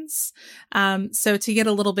origins. So to get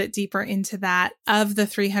a little bit deeper into that, of the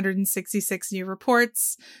 366 new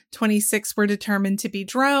reports, 26 were determined to be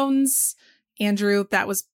drones. Andrew, that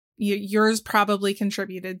was yours probably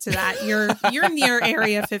contributed to that. You're near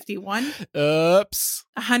Area 51. Oops.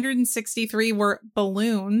 163 were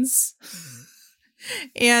balloons.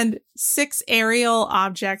 And 6 aerial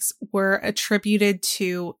objects were attributed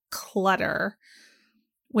to clutter,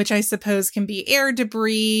 which I suppose can be air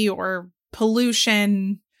debris or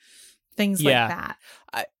pollution, things like that.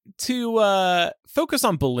 To focus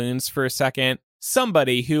on balloons for a second,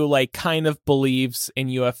 somebody who kind of believes in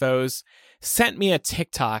UFOs sent me a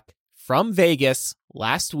TikTok from Vegas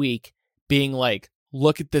last week being like,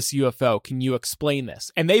 look at this UFO. Can you explain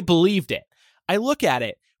this? And they believed it. I look at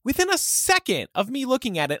it. Within a second of me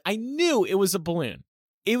looking at it, I knew it was a balloon.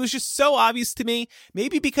 it was just so obvious to me,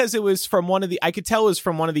 maybe because it was from I could tell it was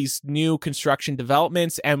from one of these new construction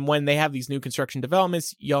developments. And when they have these new construction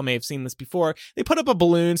developments, y'all may have seen this before, they put up a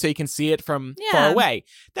balloon so you can see it from far away.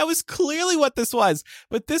 That was clearly what this was.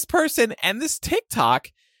 But this person and this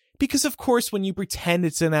TikTok, because of course, when you pretend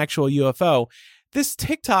it's an actual UFO, this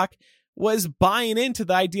TikTok was buying into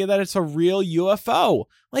the idea that it's a real UFO.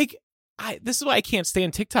 Like, this is why I can't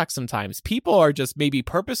stand TikTok sometimes. People are just maybe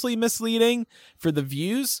purposely misleading for the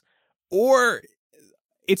views, or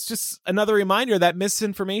it's just another reminder that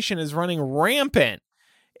misinformation is running rampant.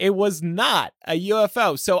 It was not a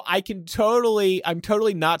UFO. So I'm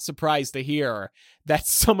totally not surprised to hear that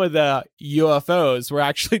some of the UFOs were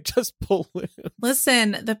actually just balloons.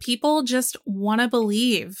 Listen, the people just want to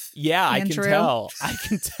believe. Yeah, Andrew. I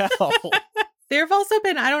can tell. There have also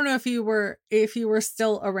been, I don't know if you were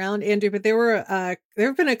still around, Andrew, but there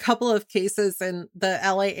have been a couple of cases in the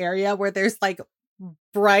LA area where there's like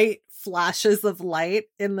bright flashes of light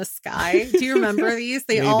in the sky. Do you remember these?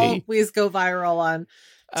 They always go viral on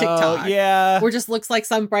TikTok. Oh, yeah. Where just looks like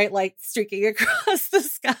some bright light streaking across the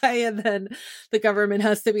sky, and then the government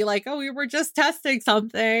has to be like, oh, we were just testing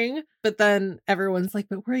something. But then everyone's like,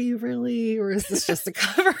 but were you really? Or is this just a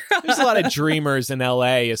cover up? There's a lot of dreamers in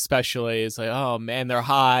LA, especially. It's like, oh man, they're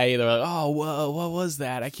high. They're like, oh, whoa, what was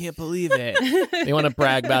that? I can't believe it. They want to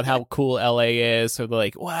brag about how cool LA is. So they're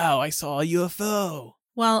like, wow, I saw a UFO.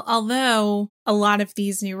 Well, although a lot of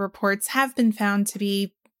these new reports have been found to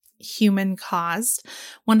be human caused,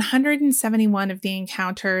 171 of the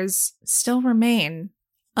encounters still remain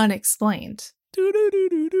unexplained.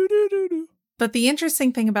 But the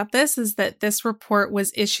interesting thing about this is that this report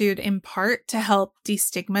was issued in part to help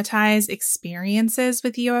destigmatize experiences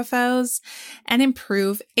with UFOs and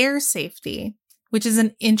improve air safety, which is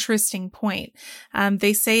an interesting point.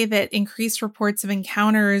 They say that increased reports of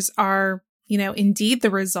encounters are indeed the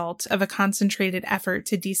result of a concentrated effort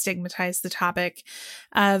to destigmatize the topic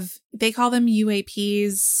of, they call them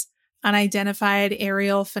UAPs, unidentified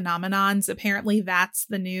aerial phenomenons. Apparently that's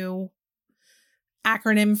the new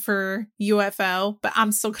acronym for UFO, but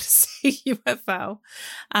I'm still going to say UFO.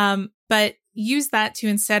 But use that to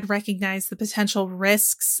instead recognize the potential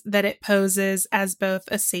risks that it poses as both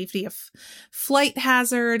a safety of flight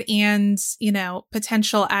hazard and,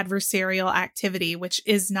 potential adversarial activity, which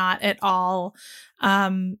is not at all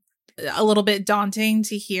a little bit daunting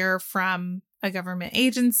to hear from a government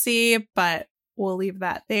agency, but we'll leave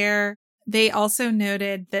that there. They also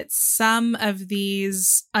noted that some of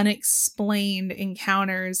these unexplained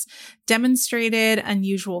encounters demonstrated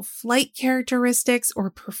unusual flight characteristics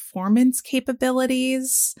or performance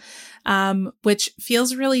capabilities, which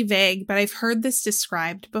feels really vague, but I've heard this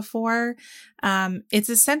described before. It's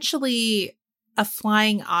essentially a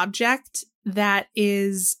flying object that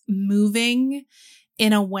is moving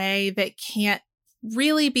in a way that can't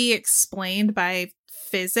really be explained by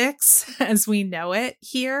physics as we know it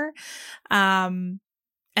here. And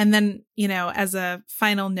then, as a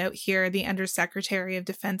final note here, the Undersecretary of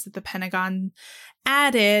Defense at the Pentagon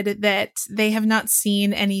added that they have not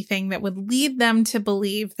seen anything that would lead them to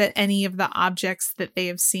believe that any of the objects that they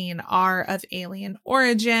have seen are of alien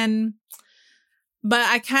origin. But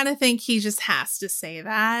I kind of think he just has to say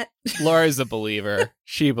that. Laura's a believer.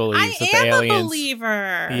 She believes that the aliens. I am a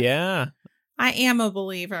believer. Yeah. I am a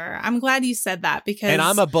believer. I'm glad you said that because... And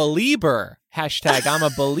I'm a believer. Hashtag I'm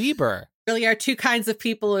a believer. Really are two kinds of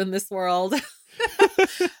people in this world.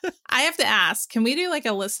 I have to ask, can we do like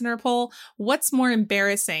a listener poll? What's more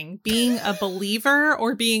embarrassing, being a believer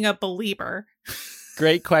or being a believer?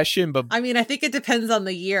 Great question, but... I mean, I think it depends on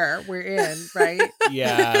the year we're in, right?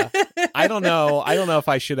 Yeah. I don't know. I don't know if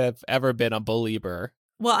I should have ever been a believer.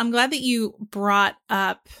 Well, I'm glad that you brought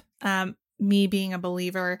up... me being a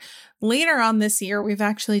believer. Later on this year, we've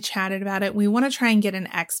actually chatted about it. We want to try and get an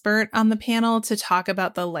expert on the panel to talk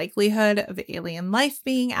about the likelihood of alien life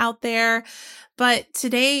being out there. But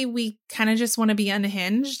today we kind of just want to be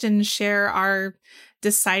unhinged and share our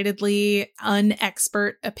decidedly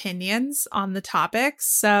unexpert opinions on the topic.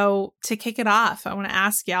 So to kick it off, I want to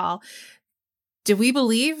ask y'all, do we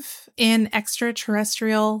believe in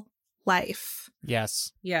extraterrestrial life?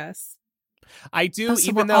 Yes. Yes. I do, so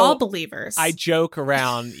even we're though all believers. I joke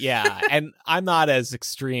around, yeah, and I'm not as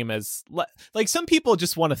extreme as like some people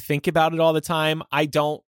just want to think about it all the time. I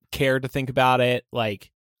don't care to think about it.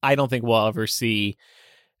 Like, I don't think we'll ever see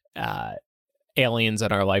aliens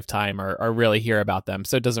in our lifetime or really hear about them,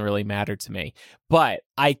 so it doesn't really matter to me. But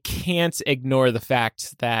I can't ignore the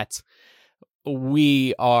fact that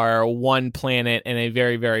we are one planet in a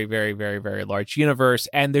very, very, very, very, very large universe,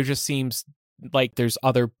 and there just seems like there's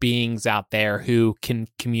other beings out there who can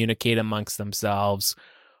communicate amongst themselves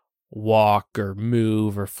walk or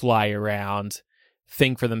move or fly around,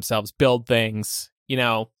 think for themselves, build things.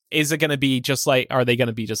 Is it going to be just like, are they going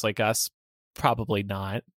to be just like us? Probably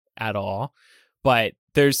not at all. But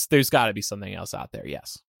there's got to be something else out there.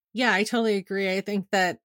 Yes. Yeah, I totally agree. I think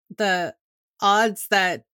that the odds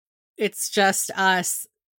that it's just us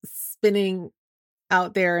spinning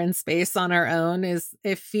out there in space on our own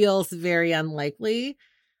it feels very unlikely.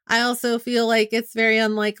 I also feel like it's very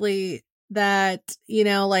unlikely that,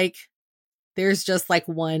 like there's just like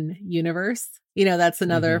one universe. That's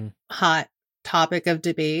another hot topic of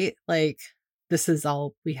debate. Like, this is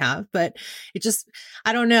all we have, but it just,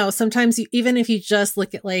 I don't know. Sometimes even if you just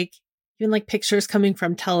look at like, even like pictures coming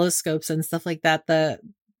from telescopes and stuff like that, the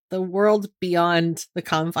world beyond the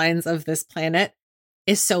confines of this planet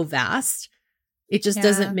is so vast. It just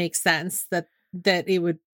doesn't make sense that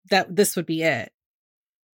this would be it.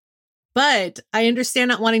 But I understand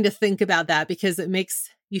not wanting to think about that because it makes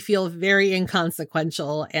you feel very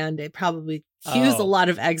inconsequential, and it probably cues a lot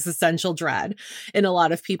of existential dread in a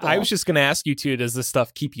lot of people. I was just going to ask you too, does this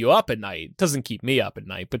stuff keep you up at night? It doesn't keep me up at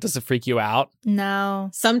night, but does it freak you out? No.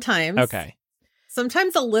 Sometimes. Okay.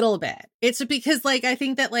 Sometimes a little bit. It's because like, I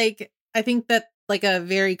think that like a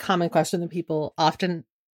very common question that people often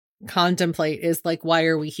contemplate is like, why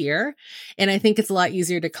are we here? And I think it's a lot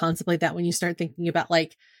easier to contemplate that when you start thinking about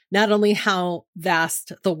like not only how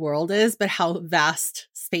vast the world is, but how vast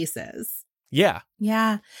space is. Yeah.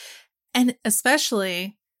 Yeah. And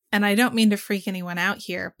especially, and I don't mean to freak anyone out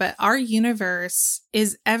here, but our universe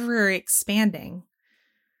is ever expanding.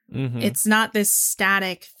 Mm-hmm. It's not this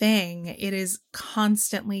static thing. It is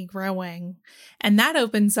constantly growing. And that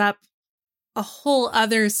opens up a whole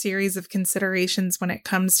other series of considerations when it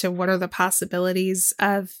comes to what are the possibilities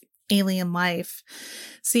of alien life.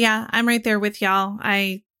 So yeah, I'm right there with y'all.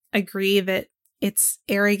 I agree that it's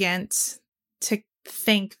arrogant to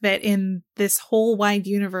think that in this whole wide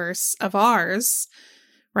universe of ours,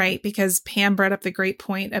 right? Because Pam brought up the great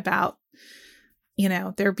point about,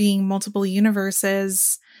 there being multiple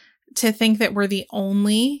universes, to think that we're the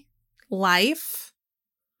only life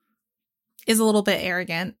is a little bit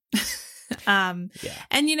arrogant. And,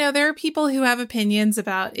 there are people who have opinions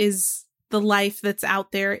about, is the life that's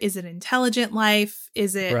out there, is it intelligent life?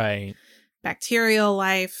 Is it bacterial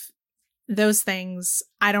life? Those things,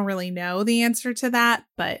 I don't really know the answer to that,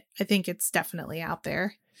 but I think it's definitely out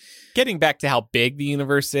there. Getting back to how big the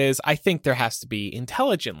universe is, I think there has to be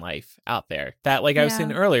intelligent life out there that, like I was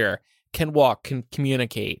saying earlier, can walk, can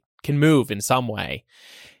communicate, can move in some way.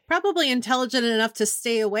 Probably intelligent enough to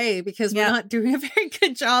stay away because we're not doing a very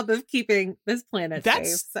good job of keeping this planet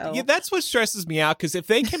safe. So that's what stresses me out, because if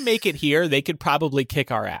they can make it here, they could probably kick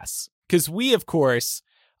our ass. Because we, of course,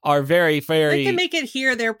 are very, very... They can make it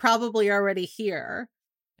here. They're probably already here.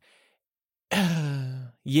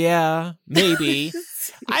 Yeah, maybe.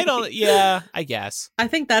 I guess. I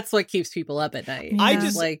think that's what keeps people up at night.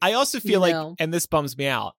 Yeah. I also feel like, and this bums me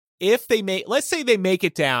out, if let's say they make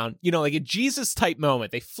it down, like a Jesus type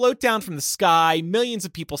moment, they float down from the sky, millions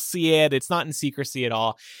of people see it, it's not in secrecy at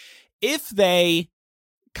all. If they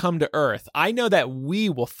come to Earth, I know that we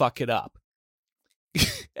will fuck it up.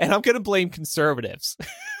 And I'm going to blame conservatives.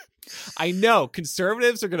 I know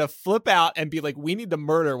conservatives are going to flip out and be like, we need to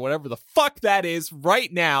murder whatever the fuck that is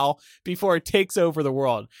right now before it takes over the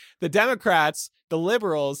world. The Democrats, the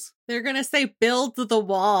liberals, they're going to say build the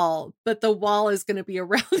wall, but the wall is going to be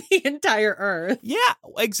around the entire Earth. Yeah,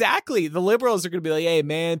 exactly. The liberals are going to be like, hey,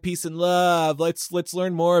 man, peace and love. Let's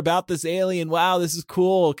learn more about this alien. Wow, this is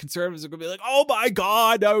cool. Conservatives are going to be like, oh my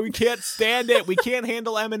God, no, we can't stand it. We can't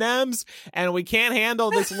handle M&Ms, and we can't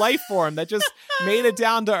handle this life form that just made it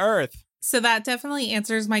down to Earth. So that definitely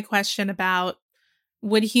answers my question about,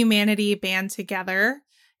 would humanity band together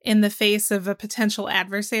in the face of a potential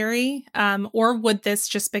adversary? Or would this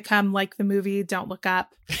just become like the movie Don't Look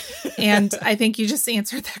Up? And I think you just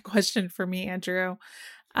answered that question for me, Andrew.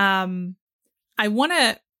 I want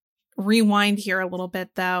to rewind here a little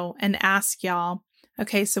bit, though, and ask y'all,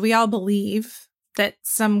 okay, so we all believe that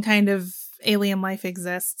some kind of alien life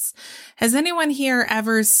exists. Has anyone here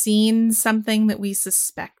ever seen something that we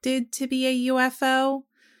suspected to be a UFO?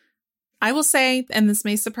 I will say, and this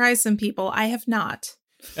may surprise some people, I have not.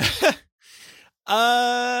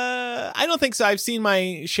 I don't think so. I've seen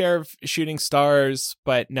my share of shooting stars,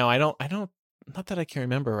 but no, I don't, not that I can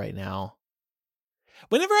remember right now.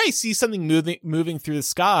 Whenever I see something moving through the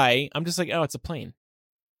sky, I'm just like, oh, it's a plane.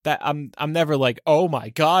 That I'm never like, oh my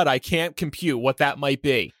God, I can't compute what that might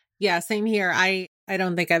be. Yeah, same here. I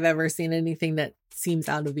don't think I've ever seen anything that seems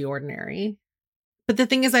out of the ordinary. But the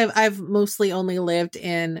thing is, I've mostly only lived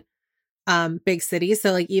in big cities,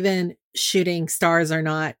 so like even shooting stars are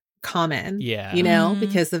not common. Yeah.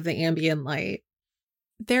 Because of the ambient light.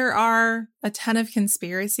 There are a ton of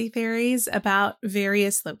conspiracy theories about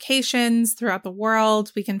various locations throughout the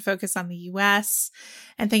world. We can focus on the US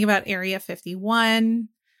and think about Area 51.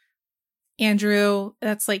 Andrew,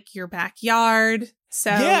 that's like your backyard. So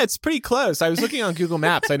yeah, it's pretty close. I was looking on Google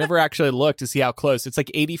Maps. I never actually looked to see how close. It's like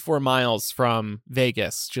 84 miles from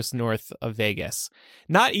Vegas, just north of Vegas.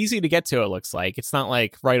 Not easy to get to, it looks like. It's not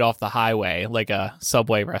like right off the highway like a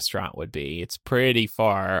Subway restaurant would be. It's pretty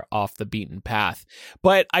far off the beaten path.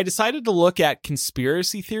 But I decided to look at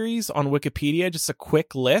conspiracy theories on Wikipedia, just a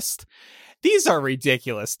quick list. These are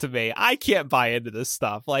ridiculous to me. I can't buy into this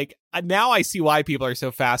stuff. Like, now I see why people are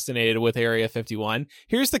so fascinated with Area 51.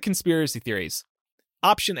 Here's the conspiracy theories.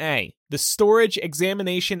 Option A, the storage,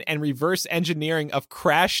 examination, and reverse engineering of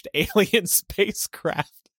crashed alien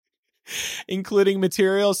spacecraft, including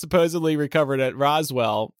materials supposedly recovered at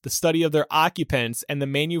Roswell, the study of their occupants, and the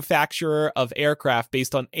manufacturer of aircraft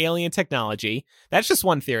based on alien technology. That's just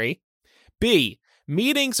one theory. B,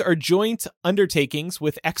 meetings or joint undertakings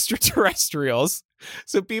with extraterrestrials.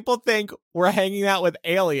 So people think we're hanging out with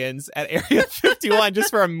aliens at Area 51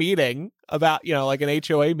 just for a meeting about, like an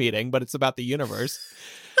HOA meeting, but it's about the universe.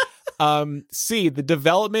 C, the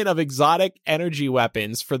development of exotic energy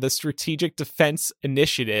weapons for the Strategic Defense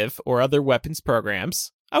Initiative or other weapons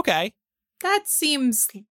programs. Okay. that seems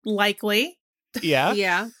likely. Yeah.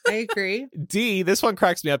 Yeah, I agree. D, this one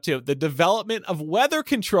cracks me up too. The development of weather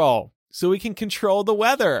control so we can control the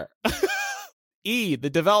weather. E, the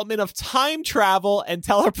development of time travel and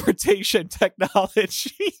teleportation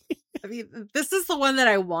technology. I mean, this is the one that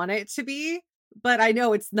I want it to be, but I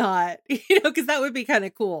know it's not, because that would be kind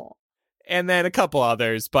of cool. And then a couple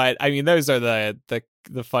others, but I mean, those are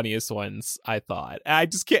the funniest ones, I thought. I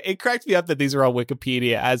just can't, it cracked me up that these are on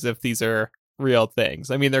Wikipedia as if these are real things.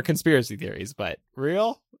 I mean, they're conspiracy theories, but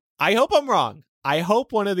real? I hope I'm wrong. I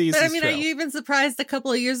hope one of these is true. Are you even surprised a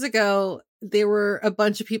couple of years ago, there were a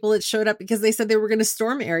bunch of people that showed up because they said they were going to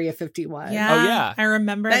storm Area 51. Yeah. Oh, yeah. I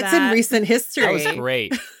remember That's in recent history. That was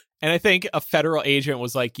great. And I think a federal agent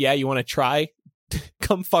was like, yeah, you want to try?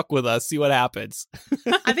 Come fuck with us, see what happens.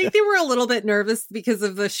 I think they were a little bit nervous because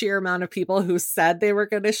of the sheer amount of people who said they were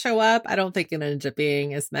going to show up. I don't think it ended up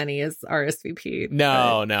being as many as RSVP.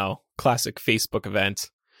 No. Classic Facebook event.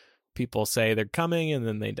 People say they're coming and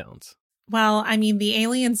then they don't. Well, I mean, the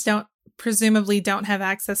aliens presumably don't have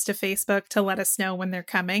access to Facebook to let us know when they're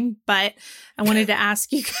coming, but I wanted to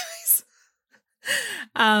ask you guys.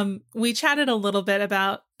 We chatted a little bit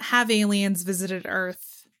about, have aliens visited Earth?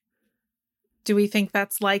 Do we think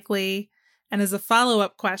that's likely? And as a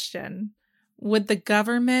follow-up question, would the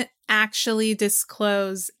government actually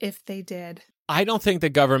disclose if they did? I don't think the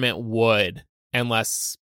government would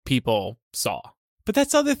unless people saw. But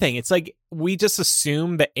that's the other thing. It's like we just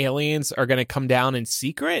assume that aliens are going to come down in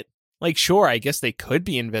secret. Like, sure, I guess they could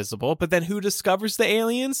be invisible, but then who discovers the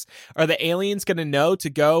aliens? Are the aliens going to know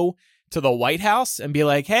to go to the White House and be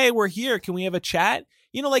like, hey, we're here. Can we have a chat?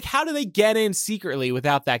 Like, how do they get in secretly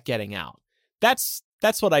without that getting out? That's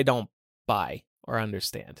what I don't buy or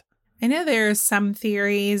understand. I know there are some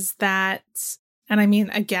theories that, and I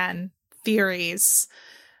mean, again, theories,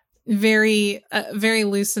 very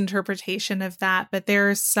loose interpretation of that, but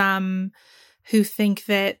there are some who think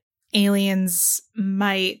that aliens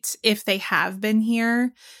might, if they have been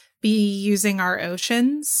here, be using our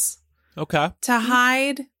oceans to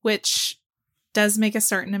hide, which does make a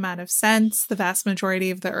certain amount of sense. The vast majority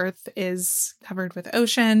of the Earth is covered with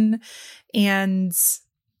ocean. And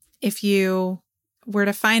if you were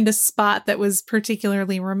to find a spot that was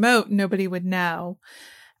particularly remote, nobody would know.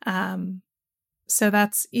 So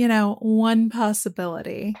that's, one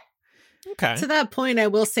possibility. Okay. To that point, I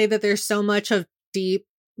will say that there's so much of deep,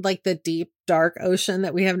 like the deep, dark ocean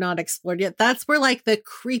that we have not explored yet. That's where like the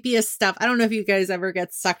creepiest stuff. I don't know if you guys ever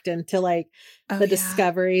get sucked into like the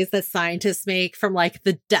discoveries that scientists make from like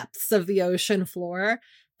the depths of the ocean floor.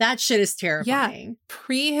 That shit is terrifying. Yeah.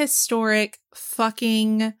 Prehistoric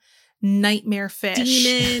fucking nightmare fish.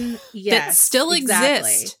 Demon. Yes. That still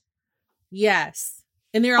exist. Yes.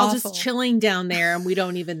 And they're all Awful. just chilling down there and we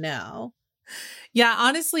don't even know. Yeah,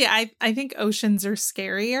 honestly, I think oceans are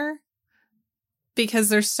scarier because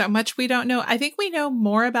there's so much we don't know. I think we know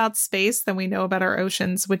more about space than we know about our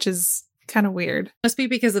oceans, which is kind of weird. Must be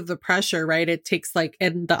because of the pressure, right? It takes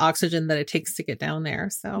and the oxygen that it takes to get down there.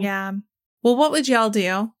 So yeah. Well, what would y'all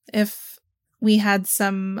do if we had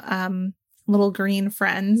some little green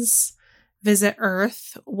friends visit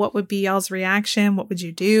Earth? What would be y'all's reaction? What would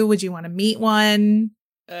you do? Would you want to meet one?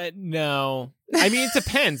 No. I mean, it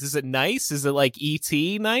depends. Is it nice? Is it like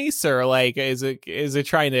E.T. nice? Or like, is it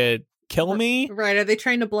trying to kill me? Right. Are they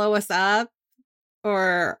trying to blow us up?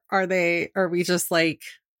 Or are we just like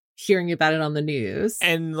hearing about it on the news?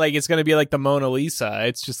 And like, it's going to be like the Mona Lisa.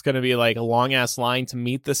 It's just going to be like a long ass line to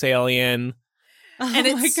meet this alien. And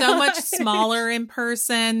it's so much smaller in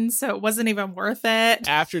person, so it wasn't even worth it.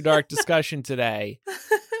 After dark discussion today.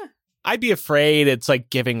 I'd be afraid it's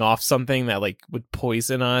like giving off something that like would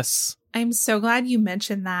poison us. I'm so glad you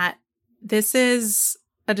mentioned that. This is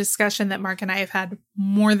a discussion that Mark and I have had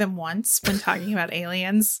more than once when talking about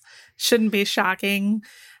aliens. Shouldn't be shocking.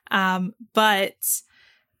 But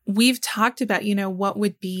we've talked about, what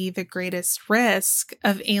would be the greatest risk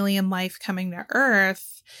of alien life coming to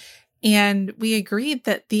Earth. And we agreed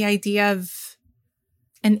that the idea of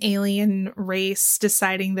an alien race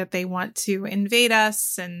deciding that they want to invade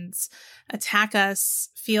us and attack us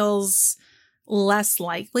feels less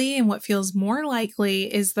likely. And what feels more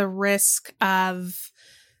likely is the risk of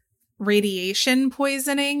radiation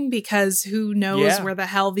poisoning, because who knows where the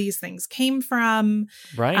hell these things came from.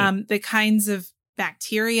 Right. The kinds of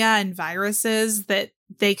bacteria and viruses that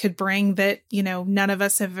they could bring that, none of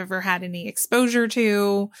us have ever had any exposure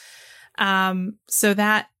to. So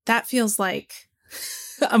that feels like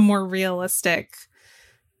a more realistic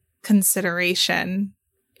consideration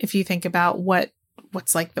if you think about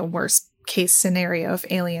what's like the worst case scenario if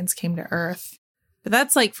aliens came to Earth. But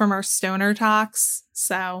that's like from our stoner talks.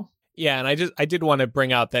 So yeah, and I did want to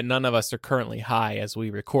bring out that none of us are currently high as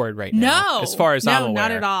we record right now. No, as far as I'm aware.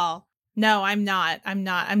 Not at all. No, I'm not.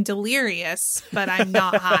 I'm delirious, but I'm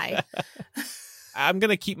not high. I'm going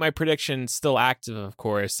to keep my prediction still active, of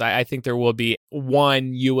course. I think there will be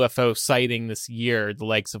one UFO sighting this year, the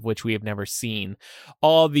likes of which we have never seen.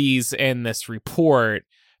 All these in this report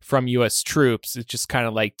from U.S. troops is just kind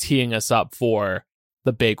of like teeing us up for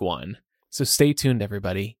the big one. So stay tuned,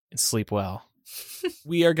 everybody, and sleep well.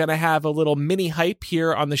 We are going to have a little mini hype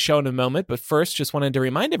here on the show in a moment, but first, just wanted to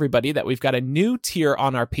remind everybody that we've got a new tier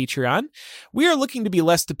on our Patreon. We are looking to be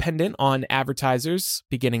less dependent on advertisers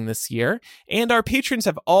beginning this year, and our patrons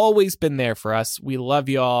have always been there for us. We love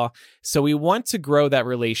y'all, so we want to grow that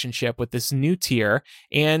relationship with this new tier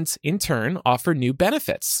and, in turn, offer new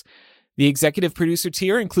benefits. The executive producer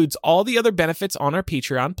tier includes all the other benefits on our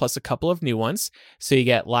Patreon, plus a couple of new ones. So you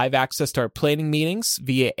get live access to our planning meetings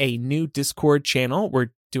via a new Discord channel. We're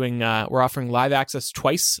offering live access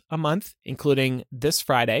twice a month, including this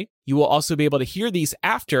Friday. You will also be able to hear these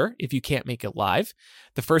after if you can't make it live.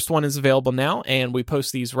 The first one is available now, and we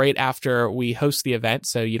post these right after we host the event,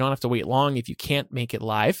 so you don't have to wait long if you can't make it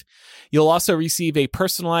live. You'll also receive a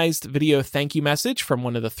personalized video thank you message from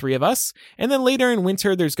one of the three of us, and then later in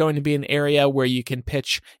winter, there's going to be an area where you can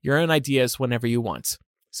pitch your own ideas whenever you want.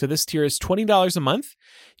 So this tier is $20 a month.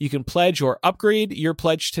 You can pledge or upgrade your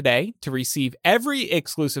pledge today to receive every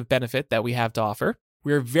exclusive benefit that we have to offer.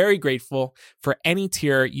 We're very grateful for any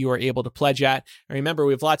tier you are able to pledge at. And remember,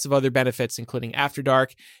 we have lots of other benefits, including After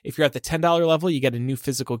Dark. If you're at the $10 level, you get a new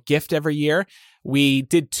physical gift every year. We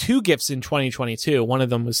did 2 gifts in 2022. One of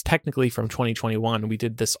them was technically from 2021. We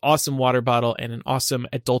did this awesome water bottle and an awesome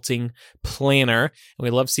adulting planner. And we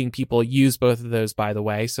love seeing people use both of those, by the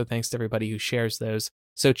way. So thanks to everybody who shares those.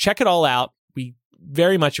 So check it all out. We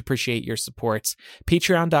very much appreciate your support.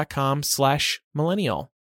 Patreon.com/millennial.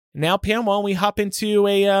 Now, Pam, why don't we hop into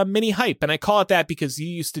a mini hype? And I call it that because you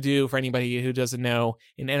used to do, for anybody who doesn't know,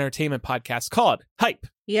 an entertainment podcast called Hype.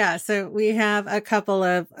 Yeah, so we have a couple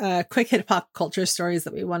of quick hit pop culture stories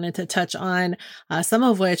that we wanted to touch on, some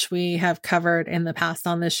of which we have covered in the past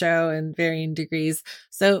on the show in varying degrees.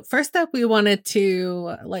 So first up, we wanted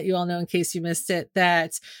to let you all know, in case you missed it,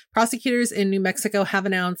 that prosecutors in New Mexico have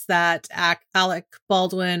announced that Alec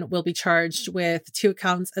Baldwin will be charged with 2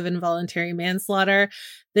 counts of involuntary manslaughter.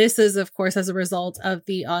 This is, of course, as a result of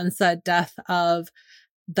the onset death of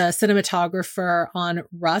the cinematographer on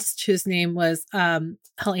Rust, whose name was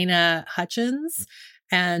Helena Hutchins.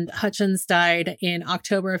 And Hutchins died in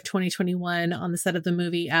October of 2021 on the set of the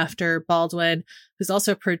movie after Baldwin, who's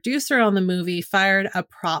also a producer on the movie, fired a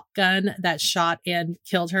prop gun that shot and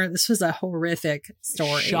killed her. This was a horrific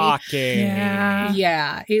story. Shocking.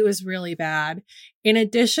 Yeah, it was really bad. In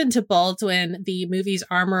addition to Baldwin, the movie's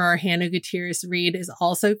armorer, Hannah Gutierrez Reed, is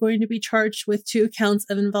also going to be charged with 2 counts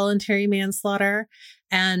of involuntary manslaughter.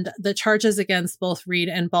 And the charges against both Reed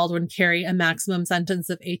and Baldwin carry a maximum sentence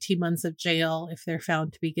of 18 months of jail if they're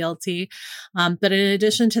found to be guilty. But in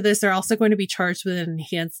addition to this, they're also going to be charged with an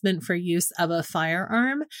enhancement for use of a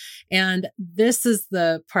firearm. And this is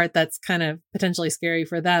the part that's kind of potentially scary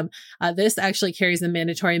for them. This actually carries a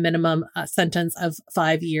mandatory minimum sentence of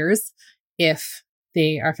 5 years if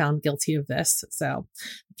they are found guilty of this. So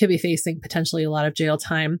could be facing potentially a lot of jail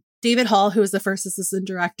time. David Hall, who was the first assistant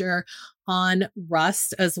director on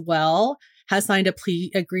Rust as well, has signed a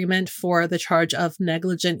plea agreement for the charge of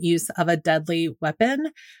negligent use of a deadly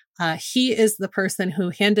weapon. He is the person who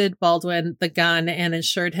handed Baldwin the gun and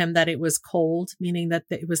assured him that it was cold, meaning that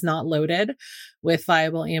it was not loaded with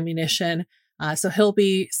viable ammunition. So he'll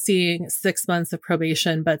be seeing 6 months of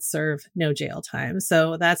probation, but serve no jail time.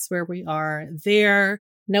 So that's where we are there.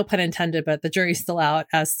 No pun intended, but the jury's still out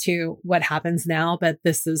as to what happens now. But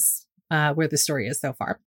this is where the story is so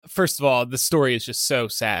far. First of all, the story is just so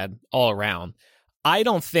sad all around. I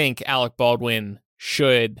don't think Alec Baldwin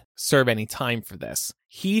should serve any time for this.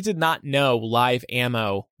 He did not know live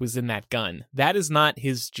ammo was in that gun. That is not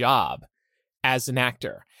his job as an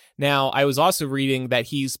actor. Now, I was also reading that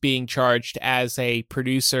he's being charged as a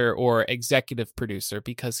producer or executive producer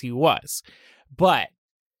because he was. But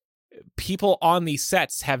people on these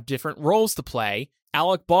sets have different roles to play.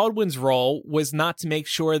 Alec Baldwin's role was not to make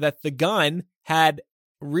sure that the gun had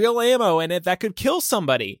real ammo in it that could kill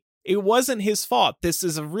somebody. It wasn't his fault. This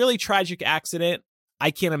is a really tragic accident.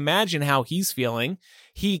 I can't imagine how he's feeling.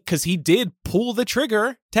 Because he did pull the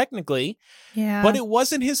trigger, technically. Yeah. But it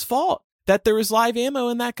wasn't his fault that there was live ammo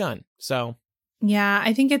in that gun. So, yeah,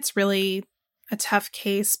 I think it's really a tough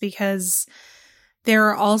case because there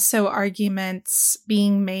are also arguments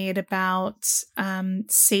being made about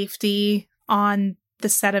safety on the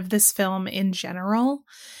set of this film in general.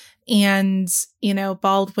 And, you know,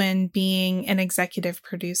 Baldwin being an executive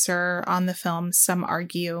producer on the film, some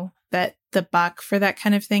argue that the buck for that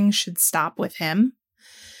kind of thing should stop with him.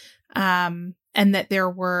 And that there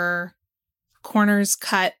were corners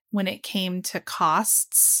cut when it came to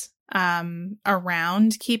costs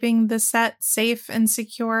around keeping the set safe and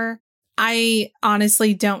secure. I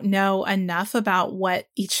honestly don't know enough about what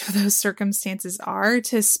each of those circumstances are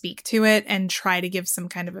to speak to it and try to give some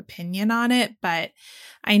kind of opinion on it. But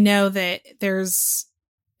I know that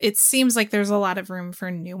it seems like there's a lot of room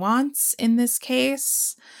for nuance in this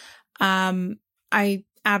case. I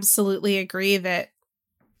absolutely agree that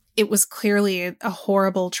it was clearly a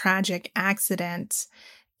horrible, tragic accident.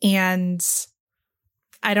 And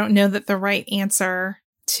I don't know that the right answer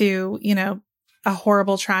to, you know, a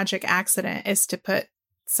horrible, tragic accident is to put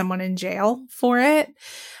someone in jail for it.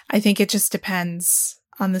 I think it just depends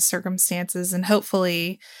on the circumstances. And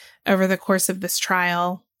hopefully over the course of this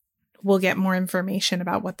trial, we'll get more information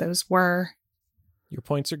about what those were. Your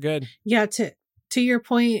points are good. Yeah, to your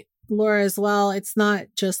point, Laura, as well, it's not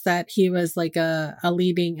just that he was like a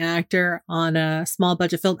leading actor on a small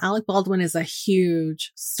budget film. Alec Baldwin is a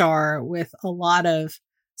huge star with a lot of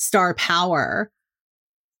star power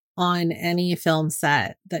on any film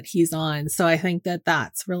set that he's on. So I think that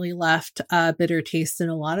that's really left a bitter taste in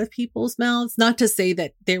a lot of people's mouths. Not to say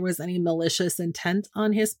that there was any malicious intent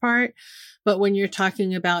on his part, but when you're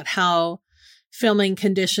talking about how filming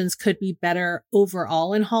conditions could be better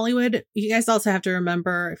overall in Hollywood, you guys also have to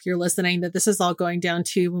remember, if you're listening, that this is all going down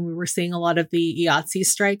to when we were seeing a lot of the IATSE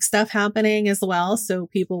strike stuff happening as well. So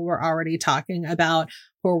people were already talking about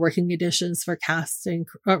poor working conditions for casting,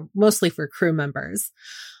 mostly for crew members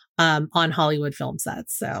on Hollywood film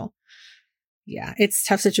sets. So yeah, it's a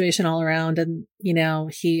tough situation all around. And, you know,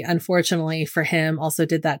 he, unfortunately for him, also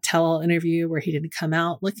did that tell-all interview where he didn't come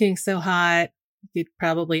out looking so hot. You'd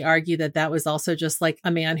probably argue that that was also just like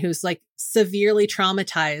a man who's like severely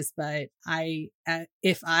traumatized. But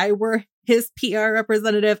if I were his PR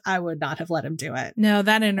representative, I would not have let him do it. No,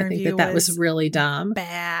 that interview I think that was really dumb.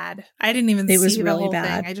 Bad. I didn't even see the whole thing.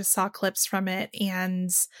 I just saw clips from it,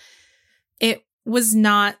 and it was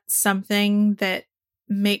not something that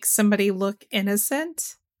makes somebody look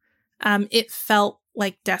innocent. It felt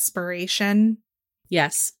like desperation.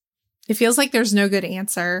 Yes. It feels like there's no good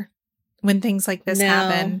answer when things like this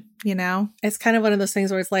happen, you know? It's kind of one of those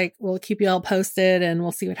things where it's like, we'll keep you all posted and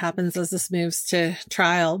we'll see what happens as this moves to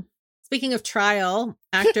trial. Speaking of trial,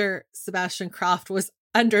 actor Sebastian Croft was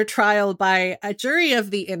under trial by a jury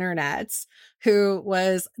of the internet who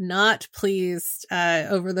was not pleased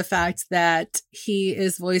over the fact that he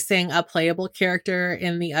is voicing a playable character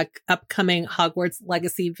in the upcoming Hogwarts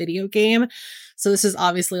Legacy video game. So this is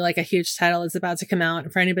obviously like a huge title that's about to come out.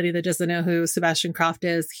 And for anybody that doesn't know who Sebastian Croft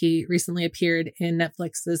is, he recently appeared in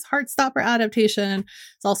Netflix's Heartstopper adaptation.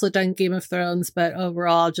 He's also done Game of Thrones, but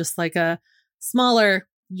overall just like a smaller,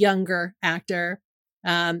 younger actor.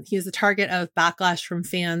 He is a target of backlash from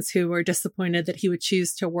fans who were disappointed that he would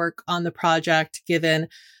choose to work on the project, given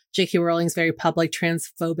J.K. Rowling's very public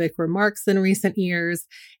transphobic remarks in recent years.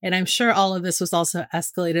 And I'm sure all of this was also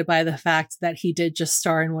escalated by the fact that he did just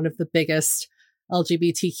star in one of the biggest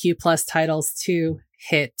LGBTQ plus titles to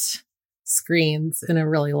hit screens in a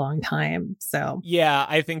really long time. So yeah,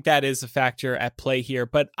 I think that is a factor at play here,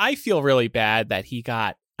 but I feel really bad that he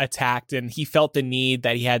got attacked and he felt the need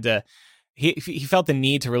that he felt the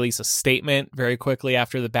need to release a statement very quickly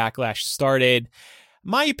after the backlash started.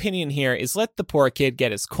 My opinion here is let the poor kid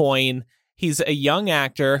get his coin. He's a young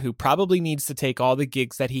actor who probably needs to take all the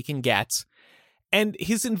gigs that he can get. And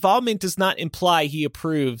his involvement does not imply he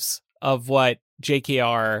approves of what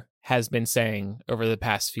JKR has been saying over the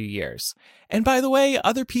past few years. And by the way,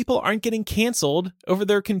 other people aren't getting canceled over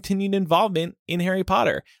their continued involvement in Harry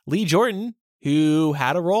Potter. Lee Jordan, who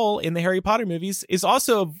had a role in the Harry Potter movies, is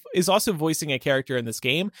also voicing a character in this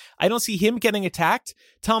game. I don't see him getting attacked.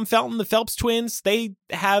 Tom Felton, the Phelps twins, they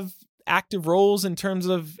have active roles in terms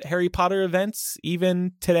of Harry Potter events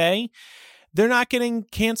even today. They're not getting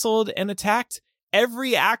canceled and attacked.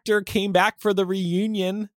 Every actor came back for the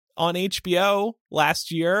reunion on HBO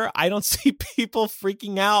last year. I don't see people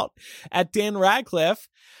freaking out at Dan Radcliffe.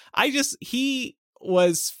 He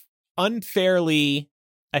was unfairly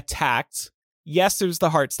attacked. Yes, there's the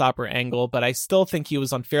Heartstopper angle, but I still think he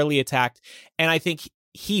was unfairly attacked. And I think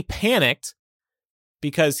he panicked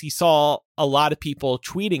because he saw a lot of people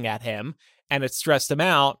tweeting at him and it stressed him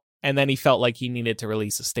out. And then he felt like he needed to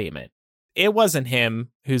release a statement. It wasn't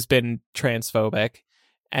him who's been transphobic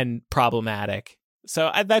and problematic. So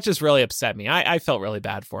that just really upset me. I felt really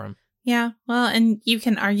bad for him. Yeah, well, and you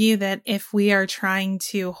can argue that if we are trying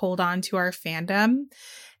to hold on to our fandom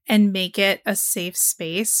and make it a safe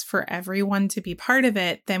space for everyone to be part of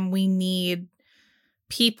it, then we need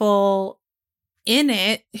people in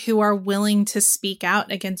it who are willing to speak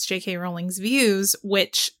out against J.K. Rowling's views,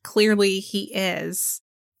 which clearly he is.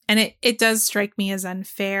 And it does strike me as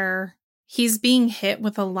unfair. He's being hit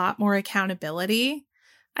with a lot more accountability,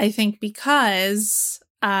 I think, because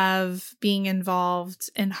of being involved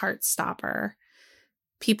in Heartstopper.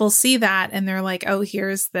 People see that and they're like, oh,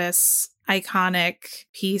 here's this iconic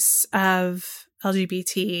piece of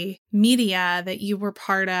LGBT media that you were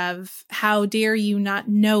part of. How dare you not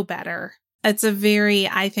know better? It's a very,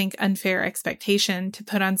 I think, unfair expectation to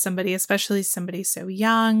put on somebody, especially somebody so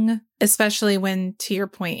young, especially when, to your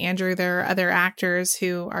point, Andrew, there are other actors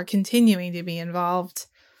who are continuing to be involved.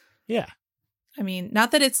 Yeah. I mean, not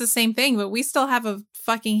that it's the same thing, but we still have a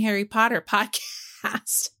fucking Harry Potter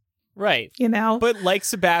podcast. Right. You know? But like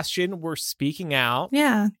Sebastian, we're speaking out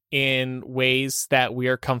in ways that we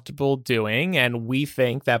are comfortable doing. And we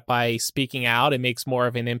think that by speaking out, it makes more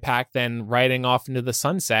of an impact than riding off into the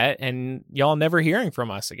sunset and y'all never hearing from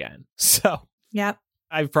us again. So yep.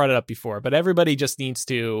 I've brought it up before, but everybody just needs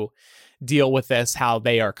to deal with this how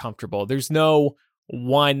they are comfortable. There's no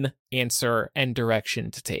one answer and direction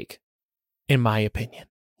to take, in my opinion.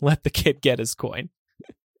 Let the kid get his coin.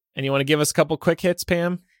 And you want to give us a couple quick hits,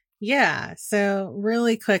 Pam? Yeah. So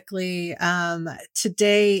really quickly,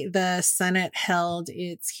 today the Senate held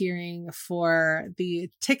its hearing for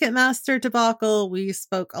the Ticketmaster debacle. We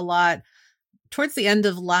spoke a lot towards the end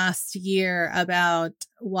of last year about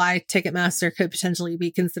why Ticketmaster could potentially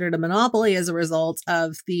be considered a monopoly as a result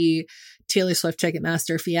of the Taylor Swift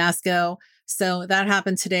Ticketmaster fiasco. So that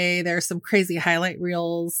happened today. There's some crazy highlight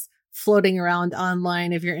reels floating around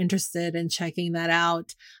online if you're interested in checking that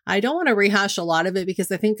out. I don't want to rehash a lot of it because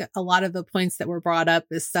I think a lot of the points that were brought up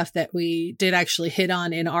is stuff that we did actually hit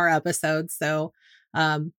on in our episode. So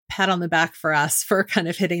pat on the back for us for kind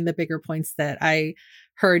of hitting the bigger points that I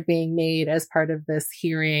heard being made as part of this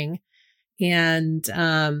hearing. And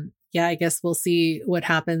yeah, I guess we'll see what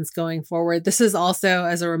happens going forward. This is also,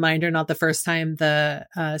 as a reminder, not the first time the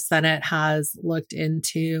Senate has looked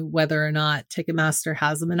into whether or not Ticketmaster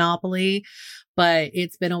has a monopoly, but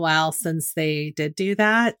it's been a while since they did do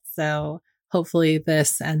that. So hopefully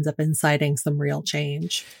this ends up inciting some real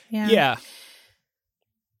change. Yeah.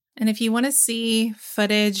 And if you want to see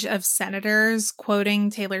footage of senators quoting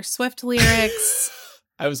Taylor Swift lyrics,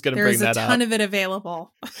 I was going to bring that up. There's a ton of it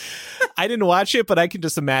available. I didn't watch it, but I can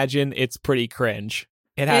just imagine it's pretty cringe.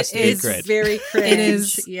 It has to be cringe. It's very cringe. It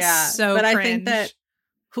is so but cringe. I think that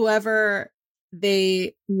whoever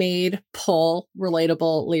they made pull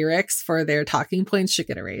relatable lyrics for their talking points should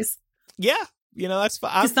get a raise. Yeah. You know, that's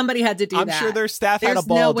fine. Because somebody had to do that. I'm sure their staff had a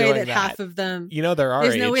ball doing that. There's no way that half of them... You know, there are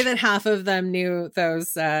There's no way that half of them knew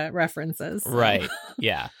those references. So. Right.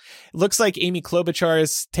 Yeah. Looks like Amy Klobuchar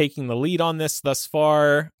is taking the lead on this thus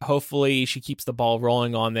far. Hopefully she keeps the ball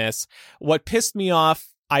rolling on this. What pissed me off,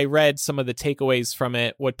 I read some of the takeaways from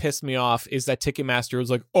it. What pissed me off is that Ticketmaster was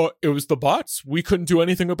like, oh, it was the bots. We couldn't do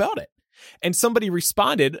anything about it. And somebody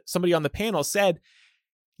responded, somebody on the panel said,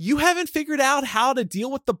 you haven't figured out how to deal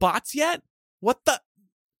with the bots yet? What the?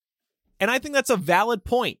 And I think that's a valid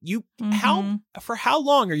point. For how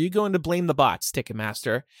long are you going to blame the bots,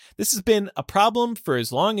 Ticketmaster? This has been a problem for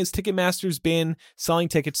as long as Ticketmaster's been selling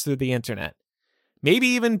tickets through the internet. Maybe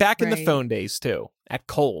even back in the phone days too, at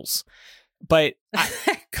Kohl's. But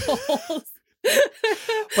Kohl's.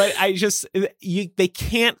 But they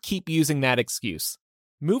can't keep using that excuse.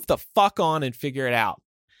 Move the fuck on and figure it out,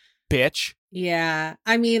 bitch. Yeah.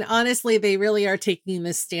 I mean, honestly, they really are taking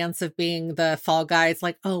this stance of being the fall guys.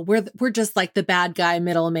 Like, oh, we're just like the bad guy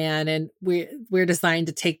middleman, and we're designed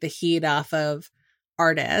to take the heat off of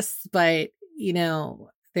artists. But,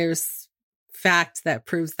 there's fact that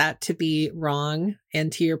proves that to be wrong.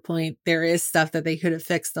 And to your point, there is stuff that they could have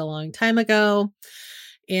fixed a long time ago.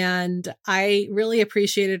 And I really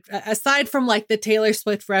appreciated, aside from like the Taylor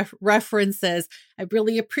Swift references, I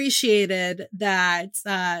really appreciated that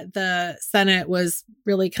the Senate was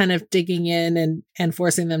really kind of digging in and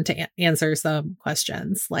forcing them to answer some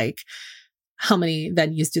questions, like how many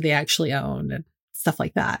venues do they actually own and stuff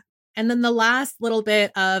like that. And then the last little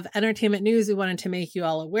bit of entertainment news we wanted to make you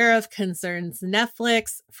all aware of concerns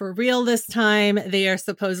Netflix. For real this time, they are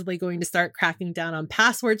supposedly going to start cracking down on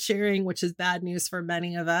password sharing, which is bad news for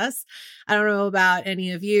many of us. I don't know about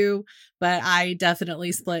any of you, but I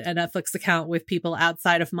definitely split a Netflix account with people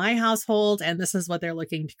outside of my household, and this is what they're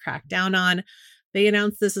looking to crack down on. They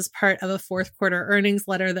announced this as part of a fourth quarter earnings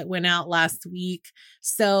letter that went out last week.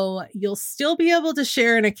 So you'll still be able to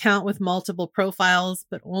share an account with multiple profiles,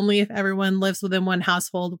 but only if everyone lives within one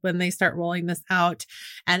household when they start rolling this out.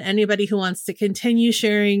 And anybody who wants to continue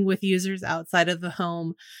sharing with users outside of the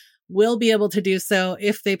home will be able to do so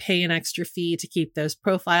if they pay an extra fee to keep those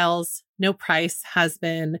profiles. No price has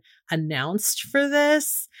been announced for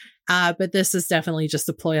this. But this is definitely just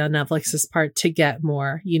a ploy on Netflix's part to get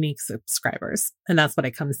more unique subscribers. And that's what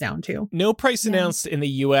it comes down to. No price announced in the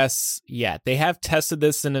US yet. They have tested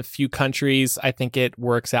this in a few countries. I think it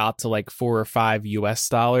works out to like $4 or $5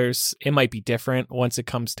 US. It might be different once it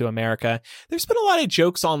comes to America. There's been a lot of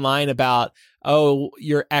jokes online about, oh,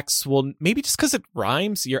 your ex will, maybe just because it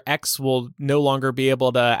rhymes, your ex will no longer be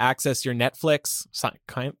able to access your Netflix.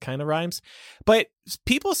 Kind of rhymes. But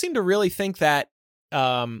people seem to really think that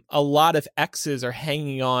a lot of exes are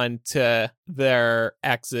hanging on to their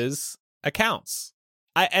exes' accounts.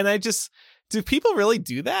 Do people really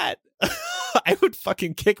do that? I would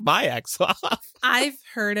fucking kick my ex off. I've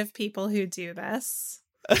heard of people who do this.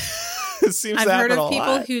 It seems I've heard of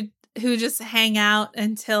people lot. who just hang out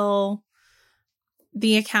until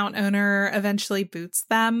the account owner eventually boots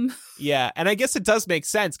them. Yeah, and I guess it does make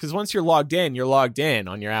sense because once you're logged in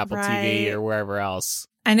on your Apple TV or wherever else.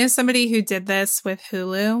 I know somebody who did this with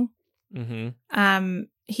Hulu. Mm-hmm.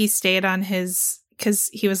 He stayed on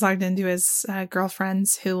because he was logged into his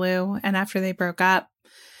girlfriend's Hulu, and after they broke up,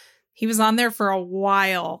 he was on there for a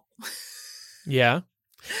while. Yeah.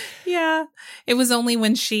 Yeah. It was only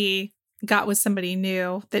when she got with somebody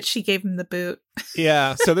new that she gave him the boot.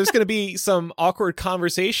 Yeah. So there's going to be some awkward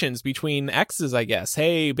conversations between exes, I guess.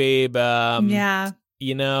 Hey, babe. Yeah.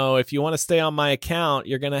 If you want to stay on my account,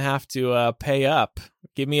 you're going to have to pay up.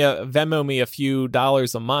 Venmo me a few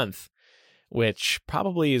dollars a month, which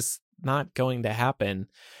probably is not going to happen.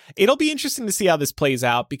 It'll be interesting to see how this plays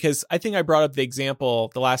out because I think I brought up the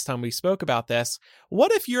example the last time we spoke about this.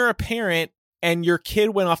 What if you're a parent and your kid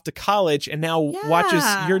went off to college and now watches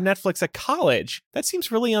your Netflix at college? That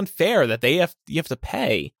seems really unfair that you have to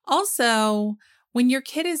pay. Also, when your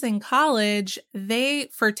kid is in college, they,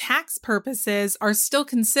 for tax purposes, are still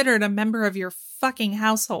considered a member of your fucking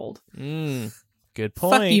household. Good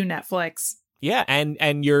point. Fuck you, Netflix. Yeah, and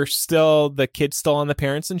the kid's still on the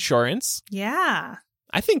parents' insurance. Yeah.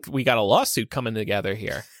 I think we got a lawsuit coming together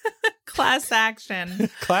here. Class action.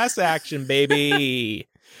 Class action, baby.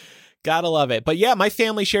 Gotta love it. But yeah, my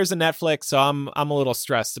family shares a Netflix, so I'm a little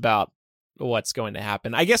stressed about what's going to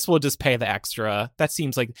happen. I guess we'll just pay the extra. That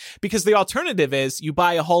seems like, because the alternative is you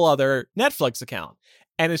buy a whole other Netflix account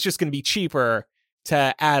and it's just going to be cheaper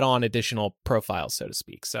to add on additional profiles, so to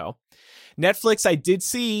speak. So Netflix, I did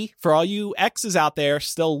see, for all you exes out there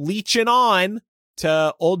still leeching on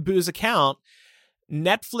to old Boo's account,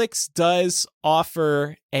 Netflix does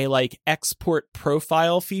offer a export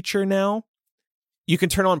profile feature now. You can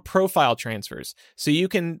turn on profile transfers. So you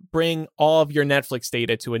can bring all of your Netflix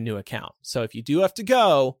data to a new account. So if you do have to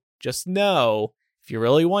go, just know if you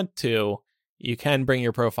really want to, you can bring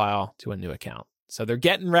your profile to a new account. So they're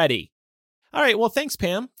getting ready. All right. Well, thanks,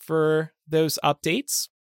 Pam, for those updates.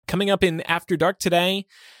 Coming up in After Dark today,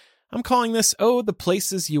 I'm calling this, the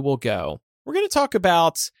Places You Will Go. We're going to talk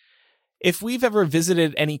about if we've ever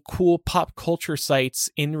visited any cool pop culture sites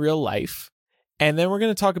in real life, And then we're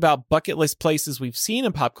going to talk about bucket list places we've seen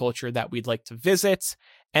in pop culture that we'd like to visit.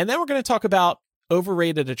 And then we're going to talk about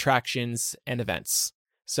overrated attractions and events.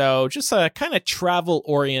 So just a kind of travel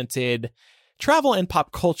and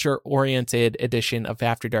pop culture oriented edition of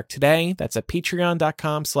After Dark today. That's at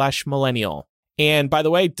patreon.com/millennial. And by the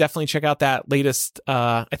way, definitely check out that latest,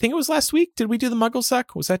 I think it was last week. Did we do the Muggle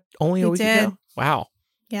Suck? Was that only a week ago? Wow.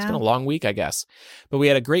 Yeah. It's been a long week, I guess. But we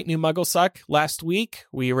had a great new Muggle Suck last week.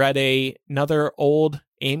 We read another old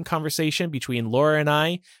AIM conversation between Laura and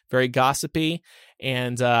I, very gossipy.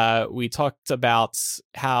 And we talked about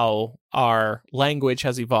how our language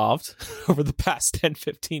has evolved over the past 10,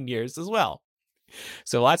 15 years as well.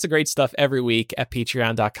 So lots of great stuff every week at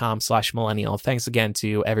patreon.com/millennial. Thanks again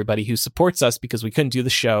to everybody who supports us because we couldn't do the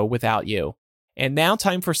show without you. And now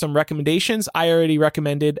time for some recommendations. I already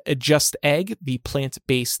recommended a Just Egg, the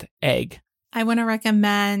plant-based egg. I want to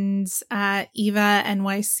recommend Eva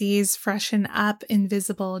NYC's Freshen Up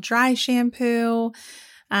Invisible Dry Shampoo.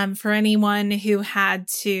 For anyone who had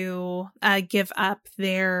to give up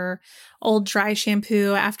their old dry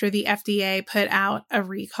shampoo after the FDA put out a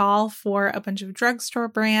recall for a bunch of drugstore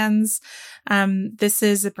brands. This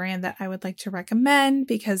is a brand that I would like to recommend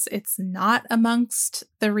because it's not amongst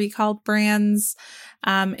the recalled brands.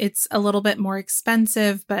 It's a little bit more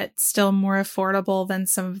expensive, but still more affordable than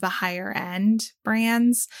some of the higher end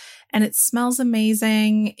brands. And it smells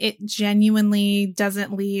amazing. It genuinely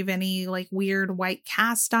doesn't leave any like weird white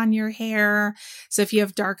cast on your hair. So if you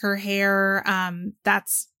have darker hair,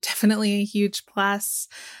 that's definitely a huge plus.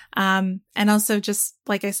 And also just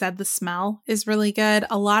like I said, the smell is really good.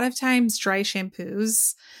 A lot of times dry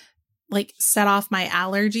shampoos like set off my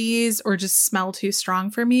allergies or just smell too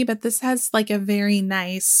strong for me. But this has like a very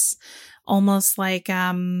nice, almost like,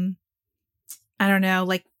 I don't know,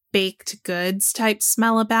 like baked goods type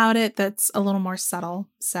smell about it that's a little more subtle.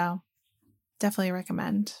 So definitely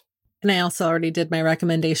recommend. And I also already did my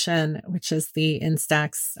recommendation, which is the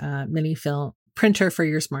Instax mini film printer for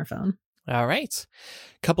your smartphone. All right.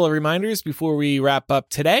 Couple of reminders before we wrap up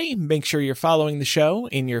today. Make sure you're following the show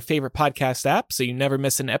in your favorite podcast app so you never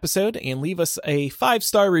miss an episode, and leave us a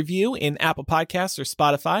 5-star review in Apple Podcasts or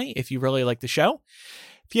Spotify if you really like the show.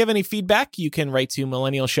 If you have any feedback, you can write to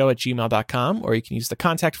millennialshow@gmail.com, or you can use the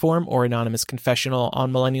contact form or anonymous confessional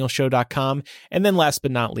on millennialshow.com. And then last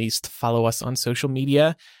but not least, follow us on social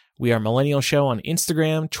media. We are Millennial Show on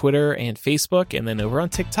Instagram, Twitter, and Facebook. And then over on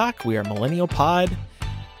TikTok, we are Millennial Pod.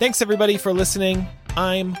 Thanks, everybody, for listening.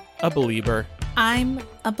 I'm a Belieber. I'm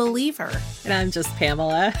a Believer. And I'm just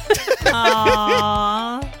Pamela.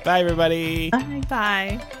 Aww. Bye, everybody. Bye.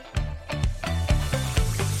 Bye.